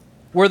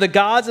 Were the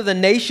gods of the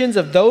nations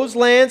of those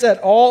lands at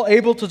all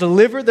able to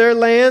deliver their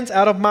lands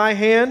out of my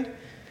hand?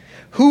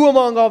 Who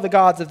among all the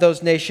gods of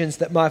those nations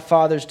that my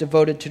fathers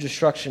devoted to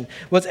destruction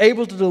was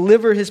able to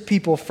deliver his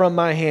people from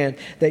my hand,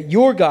 that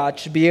your God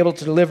should be able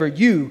to deliver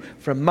you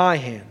from my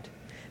hand?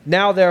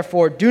 Now,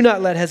 therefore, do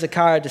not let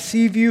Hezekiah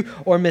deceive you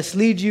or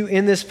mislead you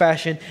in this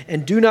fashion,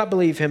 and do not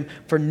believe him,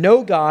 for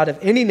no God of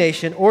any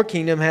nation or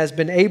kingdom has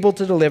been able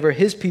to deliver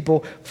his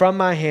people from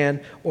my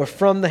hand or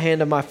from the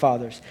hand of my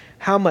fathers.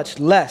 How much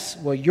less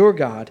will your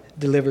God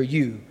deliver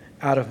you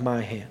out of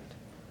my hand?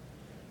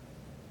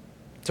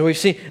 So we've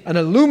seen an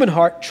illumined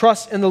heart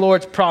trusts in the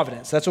Lord's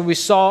providence. That's what we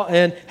saw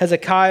in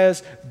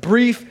Hezekiah's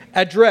brief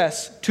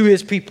address to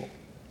his people.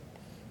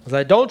 It's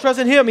like, don't trust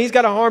in him. He's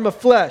got a harm of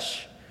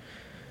flesh.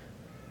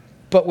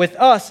 But with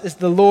us is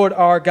the Lord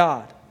our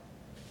God.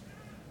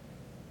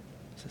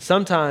 So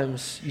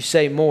sometimes you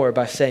say more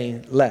by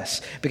saying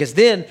less. Because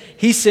then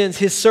he sends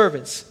his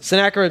servants.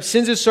 Sennacherib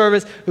sends his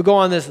servants who go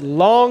on this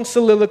long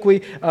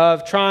soliloquy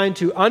of trying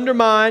to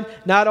undermine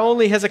not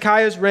only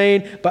Hezekiah's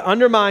reign, but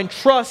undermine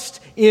trust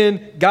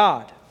in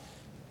God.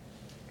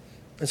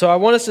 And so I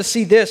want us to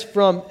see this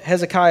from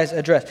Hezekiah's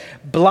address.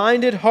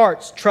 Blinded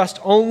hearts trust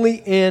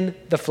only in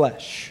the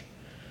flesh.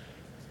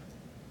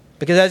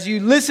 Because as you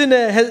listen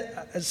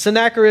to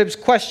Sennacherib's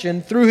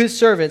question through his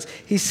servants,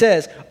 he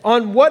says,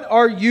 on what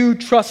are you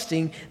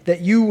trusting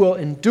that you will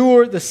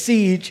endure the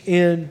siege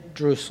in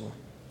Jerusalem?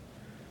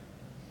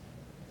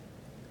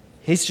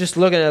 He's just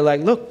looking at it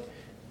like, look,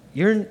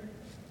 you're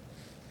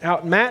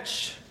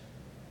outmatched,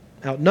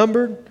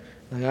 outnumbered.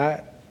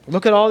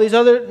 Look at all these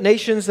other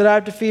nations that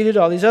I've defeated,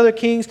 all these other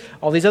kings,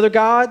 all these other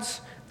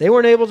gods. They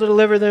weren't able to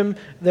deliver them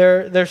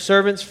their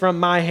servants from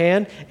my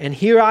hand, and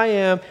here I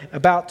am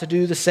about to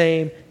do the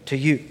same to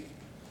you.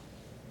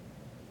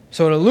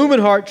 So an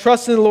illumined heart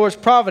trusts in the Lord's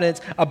providence.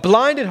 A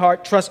blinded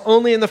heart trusts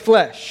only in the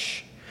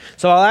flesh.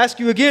 So I'll ask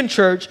you again,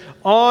 church,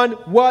 on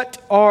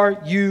what are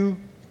you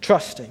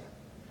trusting?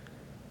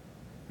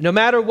 No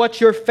matter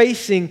what you're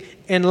facing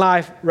in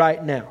life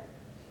right now,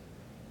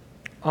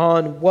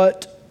 on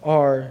what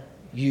are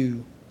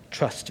you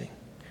trusting.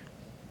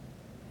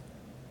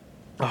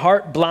 A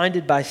heart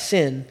blinded by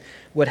sin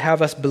would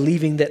have us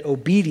believing that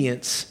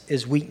obedience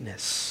is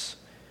weakness.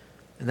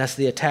 And that's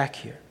the attack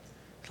here.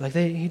 It's like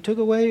he took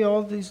away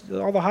all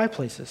the high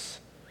places.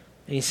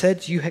 And he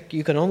said you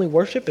can only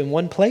worship in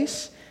one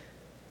place?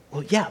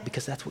 Well, yeah,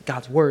 because that's what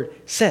God's word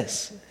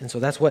says. And so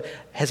that's what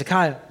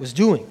Hezekiah was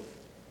doing.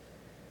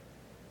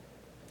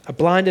 A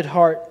blinded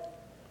heart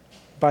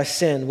by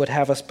sin would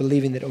have us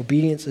believing that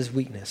obedience is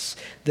weakness,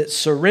 that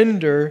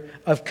surrender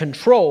of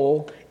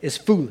control is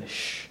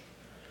foolish,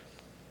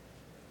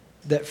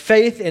 that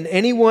faith in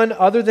anyone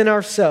other than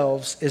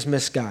ourselves is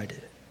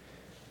misguided.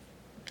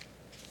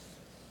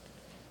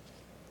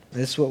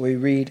 This is what we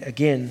read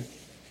again,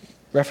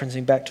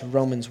 referencing back to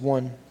Romans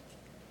 1.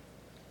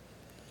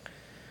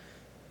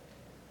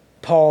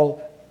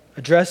 Paul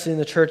addressing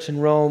the church in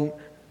Rome,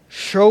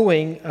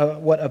 showing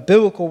what a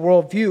biblical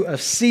worldview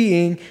of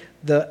seeing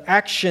the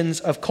actions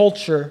of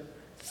culture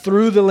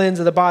through the lens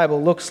of the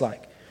Bible looks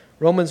like.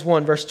 Romans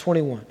 1, verse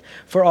 21.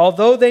 For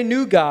although they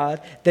knew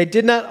God, they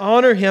did not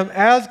honor him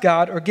as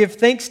God or give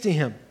thanks to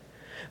him.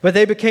 But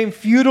they became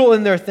futile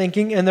in their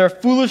thinking, and their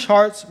foolish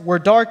hearts were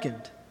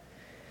darkened.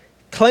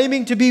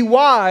 Claiming to be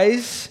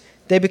wise,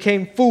 they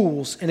became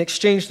fools and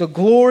exchanged the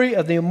glory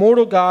of the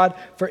immortal God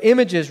for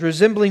images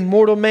resembling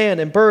mortal man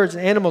and birds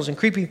and animals and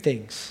creeping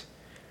things.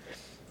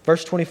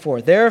 Verse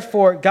 24,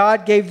 therefore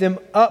God gave them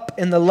up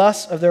in the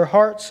lusts of their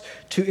hearts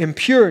to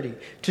impurity,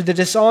 to the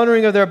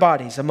dishonoring of their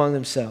bodies among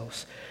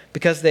themselves,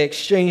 because they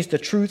exchanged the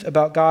truth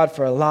about God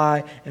for a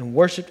lie and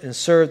worshipped and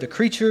served the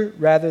creature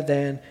rather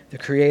than the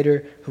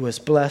Creator, who is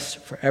blessed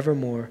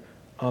forevermore.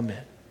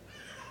 Amen.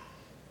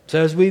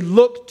 So as we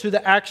look to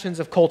the actions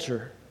of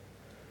culture,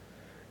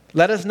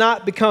 let us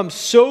not become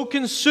so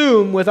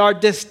consumed with our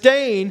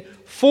disdain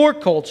for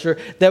culture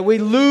that we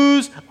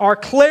lose our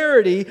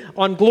clarity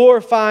on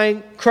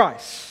glorifying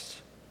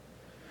Christ.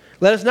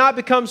 Let us not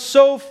become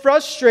so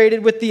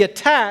frustrated with the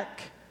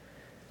attack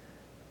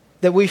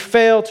that we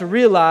fail to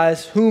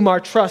realize whom our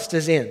trust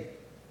is in.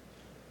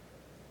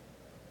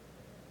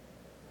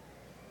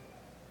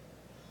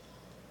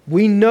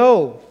 We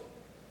know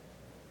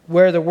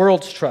where the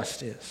world's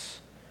trust is.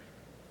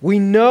 We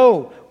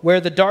know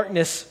where the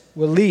darkness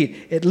will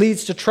lead. It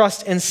leads to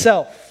trust in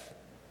self.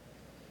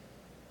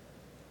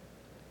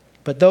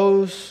 But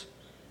those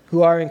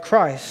who are in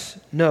Christ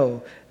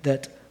know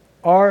that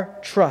our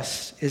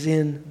trust is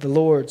in the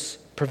Lord's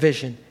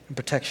provision and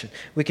protection.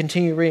 We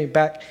continue reading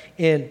back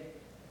in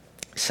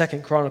 2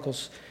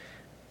 Chronicles.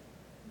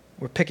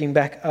 We're picking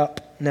back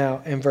up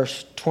now in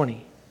verse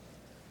 20.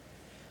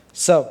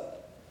 So,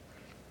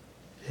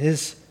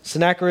 his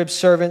Sennacherib's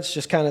servants,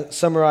 just kind of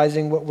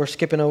summarizing what we're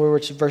skipping over,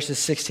 which is verses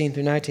 16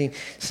 through 19.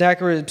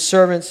 Sennacherib's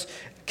servants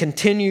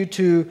continue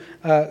to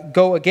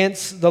go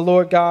against the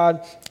Lord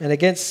God and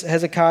against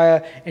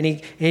Hezekiah, and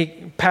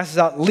he passes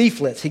out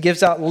leaflets. He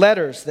gives out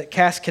letters that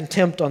cast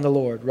contempt on the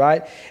Lord,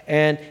 right?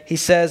 And he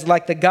says,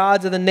 like the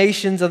gods of the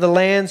nations of the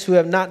lands who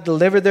have not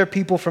delivered their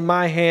people from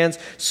my hands,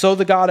 so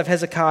the God of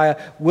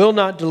Hezekiah will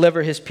not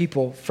deliver his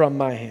people from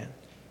my hand.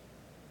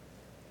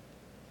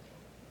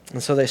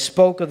 And so they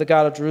spoke of the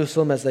God of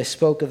Jerusalem as they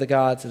spoke of the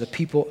gods of the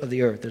people of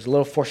the earth. There's a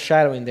little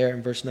foreshadowing there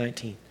in verse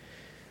 19.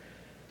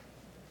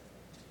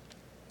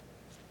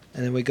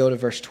 And then we go to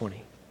verse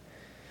 20.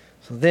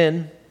 So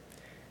then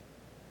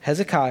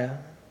Hezekiah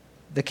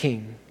the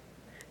king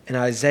and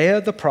Isaiah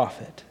the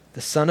prophet,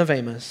 the son of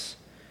Amos,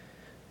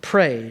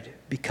 prayed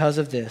because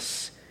of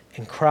this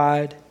and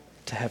cried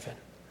to heaven.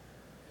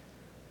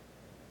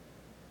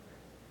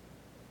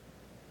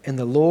 And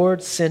the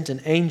Lord sent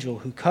an angel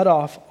who cut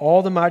off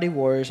all the mighty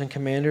warriors and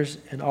commanders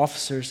and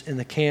officers in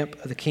the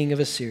camp of the king of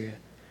Assyria.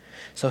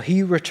 So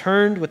he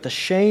returned with the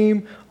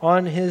shame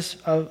on his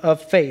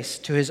of face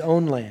to his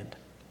own land.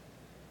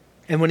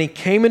 And when he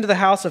came into the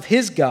house of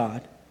his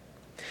God,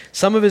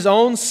 some of his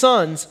own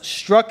sons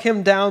struck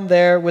him down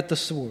there with the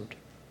sword.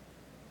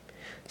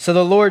 So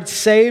the Lord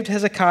saved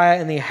Hezekiah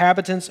and the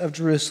inhabitants of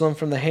Jerusalem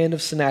from the hand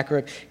of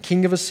Sennacherib,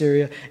 king of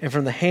Assyria, and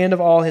from the hand of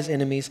all his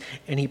enemies,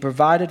 and he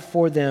provided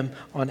for them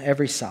on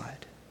every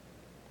side.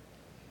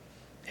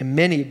 And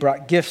many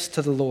brought gifts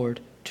to the Lord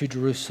to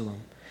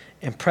Jerusalem,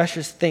 and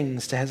precious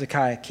things to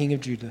Hezekiah, king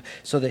of Judah,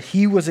 so that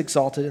he was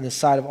exalted in the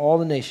sight of all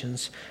the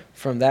nations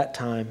from that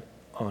time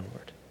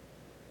onward.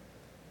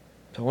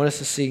 So I want us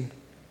to see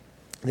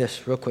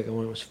this real quick. I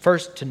want us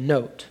first to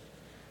note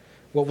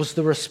what was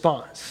the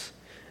response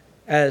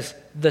as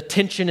the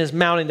tension is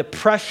mounting, the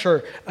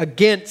pressure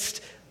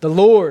against the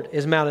Lord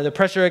is mounting, the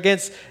pressure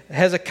against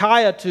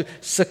Hezekiah to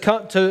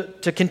succumb,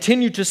 to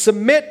continue to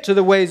submit to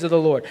the ways of the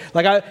Lord.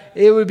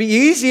 It would be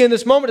easy in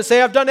this moment to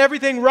say, I've done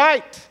everything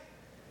right.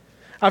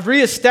 I've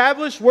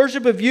reestablished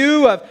worship of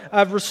you.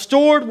 I've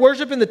restored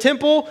worship in the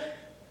temple.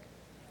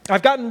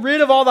 I've gotten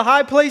rid of all the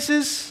high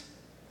places.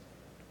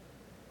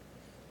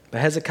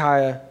 But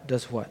Hezekiah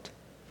does what?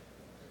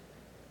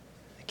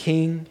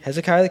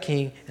 Hezekiah the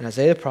king and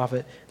Isaiah the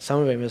prophet,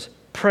 son of Amos,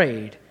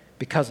 prayed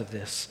because of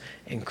this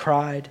and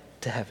cried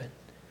to heaven.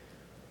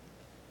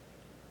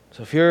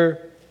 So if you're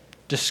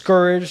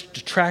discouraged,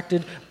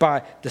 detracted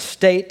by the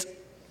state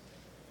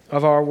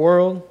of our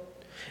world,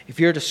 if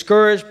you're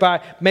discouraged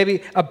by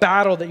maybe a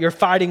battle that you're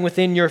fighting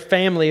within your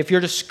family, if you're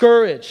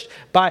discouraged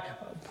by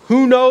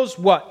who knows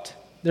what,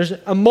 there's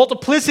a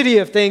multiplicity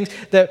of things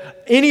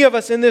that any of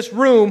us in this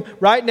room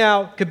right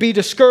now could be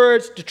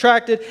discouraged,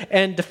 detracted,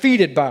 and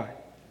defeated by.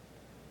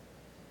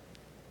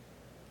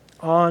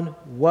 On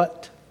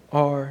what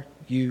are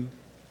you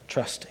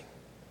trusting?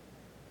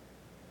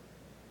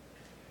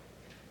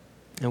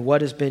 And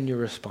what has been your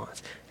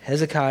response?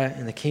 Hezekiah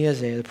and the king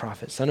Isaiah, the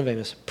prophet, son of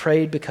Amos,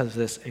 prayed because of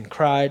this and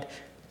cried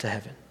to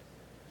heaven.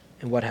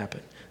 And what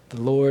happened?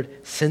 The Lord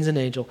sends an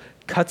angel,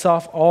 cuts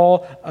off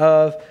all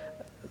of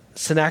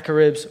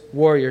Sennacherib's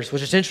warriors,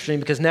 which is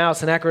interesting because now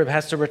Sennacherib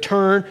has to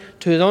return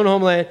to his own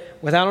homeland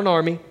without an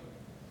army,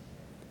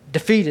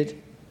 defeated.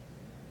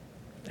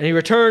 And he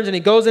returns and he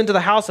goes into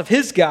the house of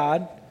his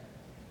God,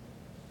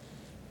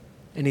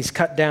 and he's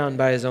cut down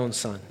by his own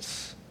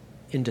sons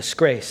in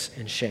disgrace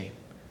and shame.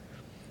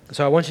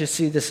 So I want you to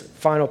see this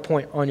final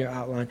point on your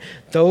outline.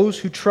 Those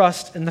who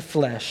trust in the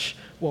flesh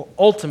will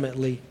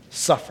ultimately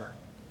suffer.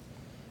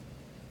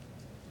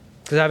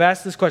 Because I've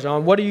asked this question,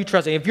 on what are you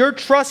trusting? If you're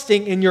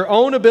trusting in your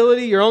own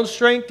ability, your own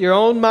strength, your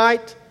own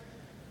might,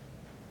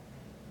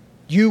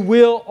 you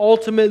will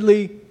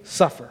ultimately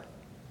suffer.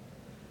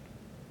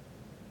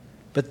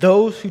 But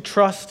those who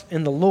trust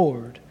in the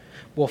Lord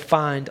will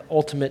find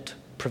ultimate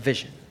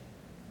provision.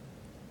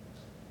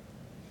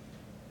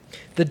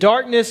 The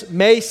darkness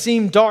may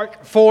seem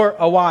dark for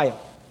a while,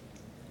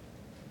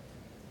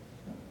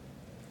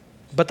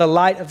 but the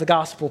light of the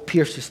gospel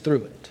pierces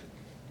through it.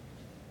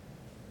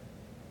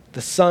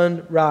 The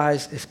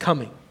sunrise is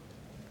coming.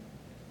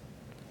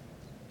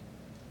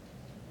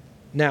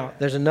 Now,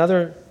 there's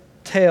another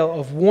tale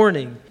of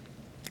warning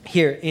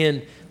here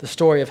in the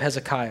story of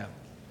Hezekiah,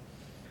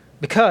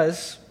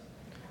 because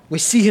we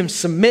see him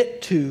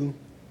submit to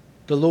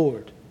the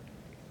Lord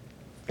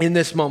in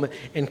this moment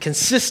and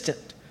consistent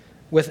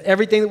with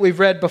everything that we've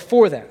read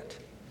before that.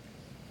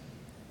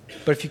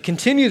 But if you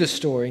continue the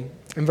story,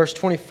 in verse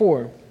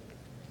 24,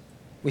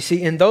 we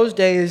see in those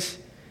days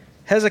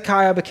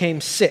Hezekiah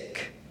became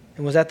sick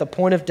and was at the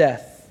point of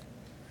death.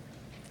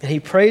 And he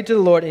prayed to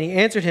the Lord, and he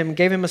answered him and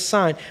gave him a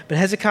sign. But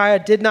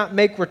Hezekiah did not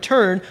make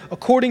return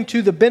according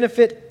to the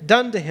benefit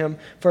done to him,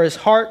 for his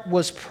heart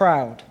was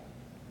proud.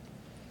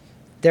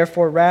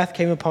 Therefore wrath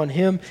came upon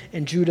him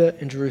and Judah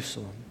and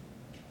Jerusalem.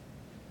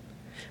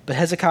 But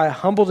Hezekiah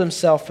humbled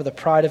himself for the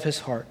pride of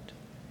his heart,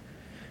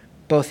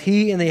 both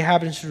he and the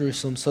inhabitants of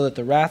Jerusalem, so that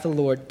the wrath of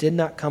the Lord did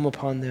not come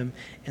upon them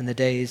in the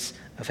days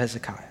of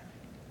Hezekiah.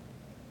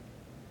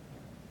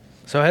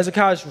 So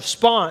Hezekiah's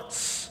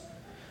response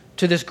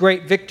to this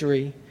great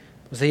victory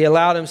was that he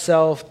allowed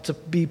himself to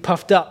be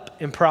puffed up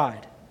in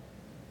pride.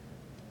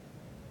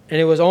 And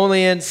it was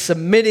only in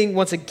submitting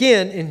once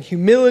again in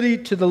humility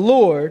to the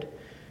Lord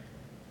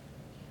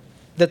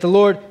that the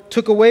Lord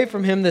took away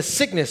from him this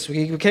sickness.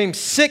 He became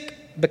sick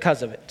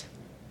because of it.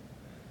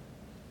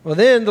 Well,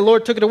 then the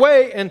Lord took it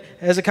away, and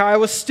Hezekiah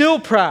was still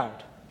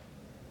proud.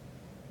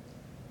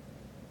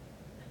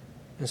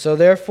 And so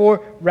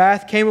therefore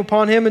wrath came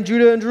upon him and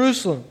Judah and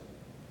Jerusalem.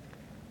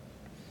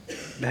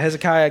 But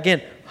Hezekiah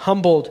again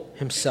humbled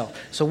himself.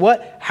 So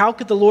how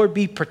could the Lord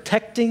be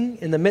protecting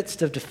in the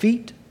midst of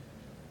defeat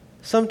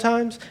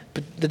sometimes?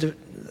 But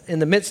in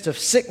the midst of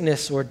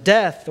sickness or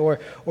death or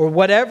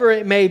whatever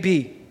it may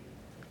be,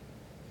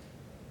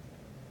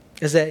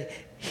 is that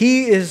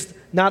he is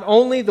not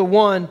only the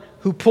one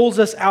who pulls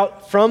us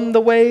out from the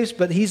waves,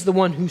 but he's the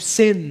one who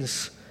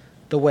sends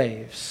the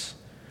waves,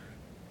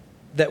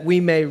 that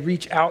we may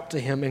reach out to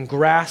him and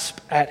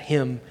grasp at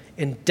him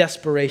in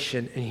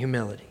desperation and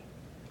humility.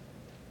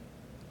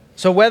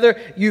 So whether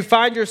you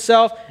find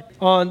yourself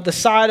on the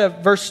side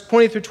of verse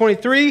 20 through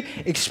 23,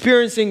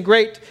 experiencing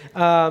great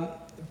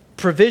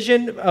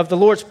provision of the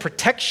Lord's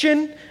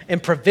protection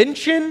and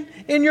prevention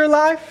in your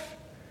life,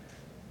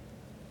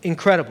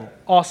 incredible,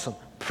 awesome.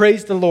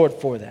 Praise the Lord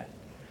for that.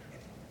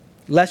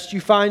 Lest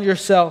you find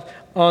yourself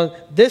on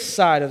this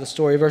side of the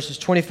story, verses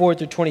 24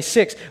 through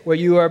 26, where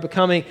you are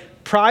becoming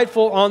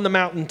prideful on the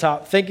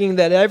mountaintop, thinking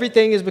that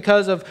everything is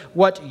because of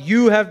what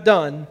you have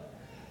done.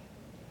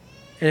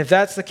 And if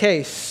that's the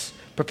case,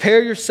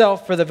 prepare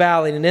yourself for the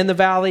valley, and in the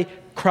valley,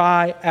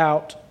 cry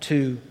out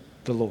to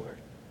the Lord.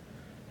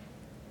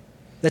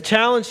 The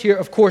challenge here,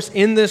 of course,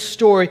 in this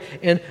story,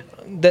 and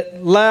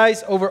that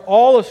lies over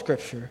all of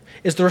Scripture,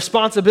 is the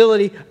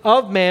responsibility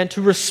of man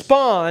to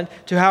respond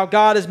to how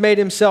God has made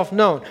himself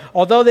known.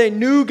 Although they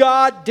knew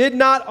God, did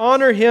not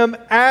honor him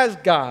as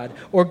God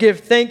or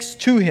give thanks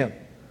to him.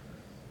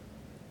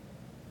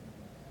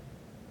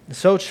 And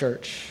so,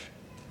 church,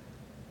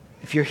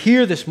 if you're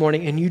here this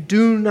morning and you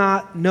do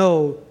not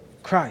know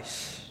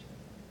Christ,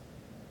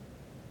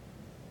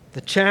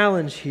 the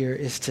challenge here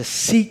is to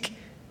seek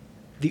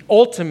the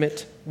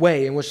ultimate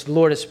way in which the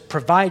Lord has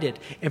provided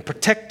and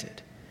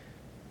protected.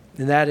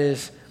 And that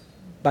is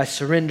by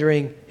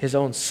surrendering his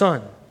own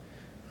Son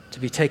to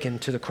be taken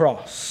to the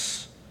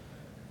cross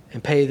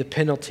and pay the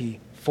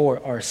penalty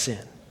for our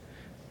sin,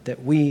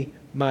 that we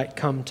might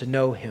come to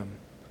know him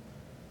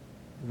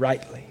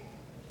rightly.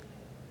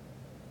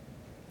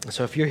 And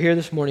so if you're here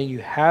this morning, you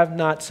have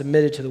not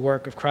submitted to the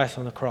work of Christ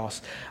on the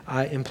cross,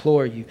 I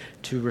implore you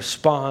to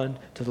respond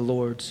to the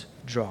Lord's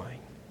drawing.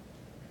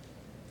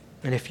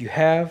 And if you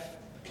have,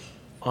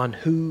 on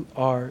who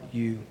are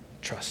you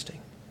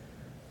trusting?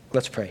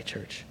 Let's pray,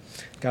 church.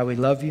 God, we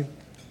love you.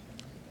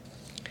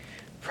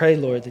 Pray,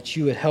 Lord, that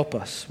you would help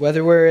us,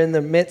 whether we're in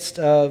the midst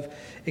of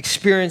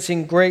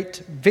experiencing great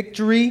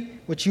victory,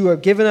 which you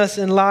have given us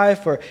in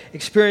life, or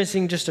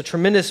experiencing just a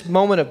tremendous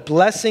moment of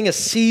blessing, a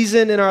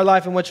season in our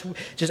life in which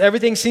just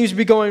everything seems to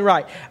be going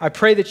right. I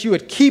pray that you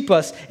would keep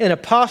us in a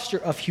posture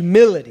of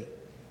humility.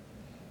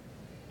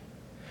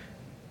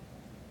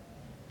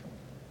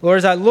 Lord,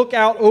 as I look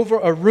out over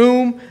a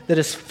room that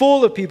is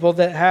full of people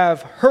that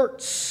have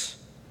hurts,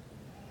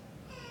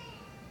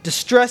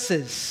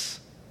 distresses,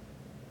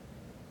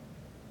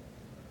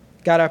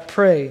 God, I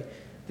pray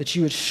that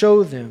you would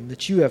show them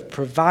that you have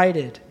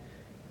provided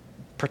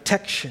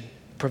protection,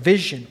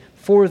 provision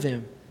for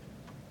them,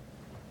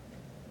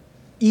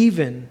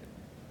 even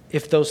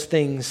if those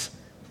things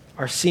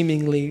are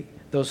seemingly,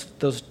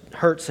 those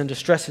hurts and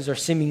distresses are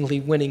seemingly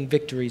winning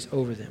victories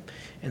over them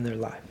in their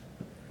life.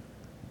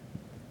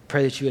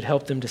 Pray that you would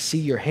help them to see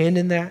your hand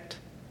in that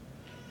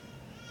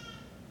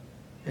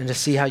and to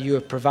see how you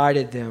have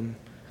provided them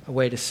a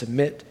way to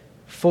submit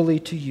fully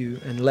to you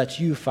and let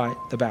you fight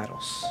the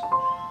battles.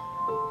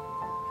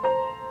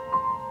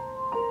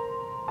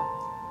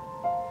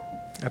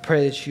 I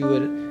pray that you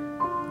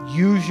would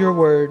use your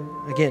word,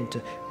 again,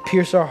 to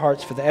pierce our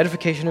hearts for the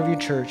edification of your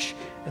church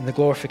and the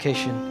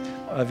glorification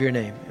of your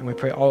name. And we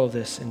pray all of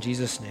this in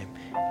Jesus' name.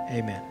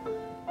 Amen.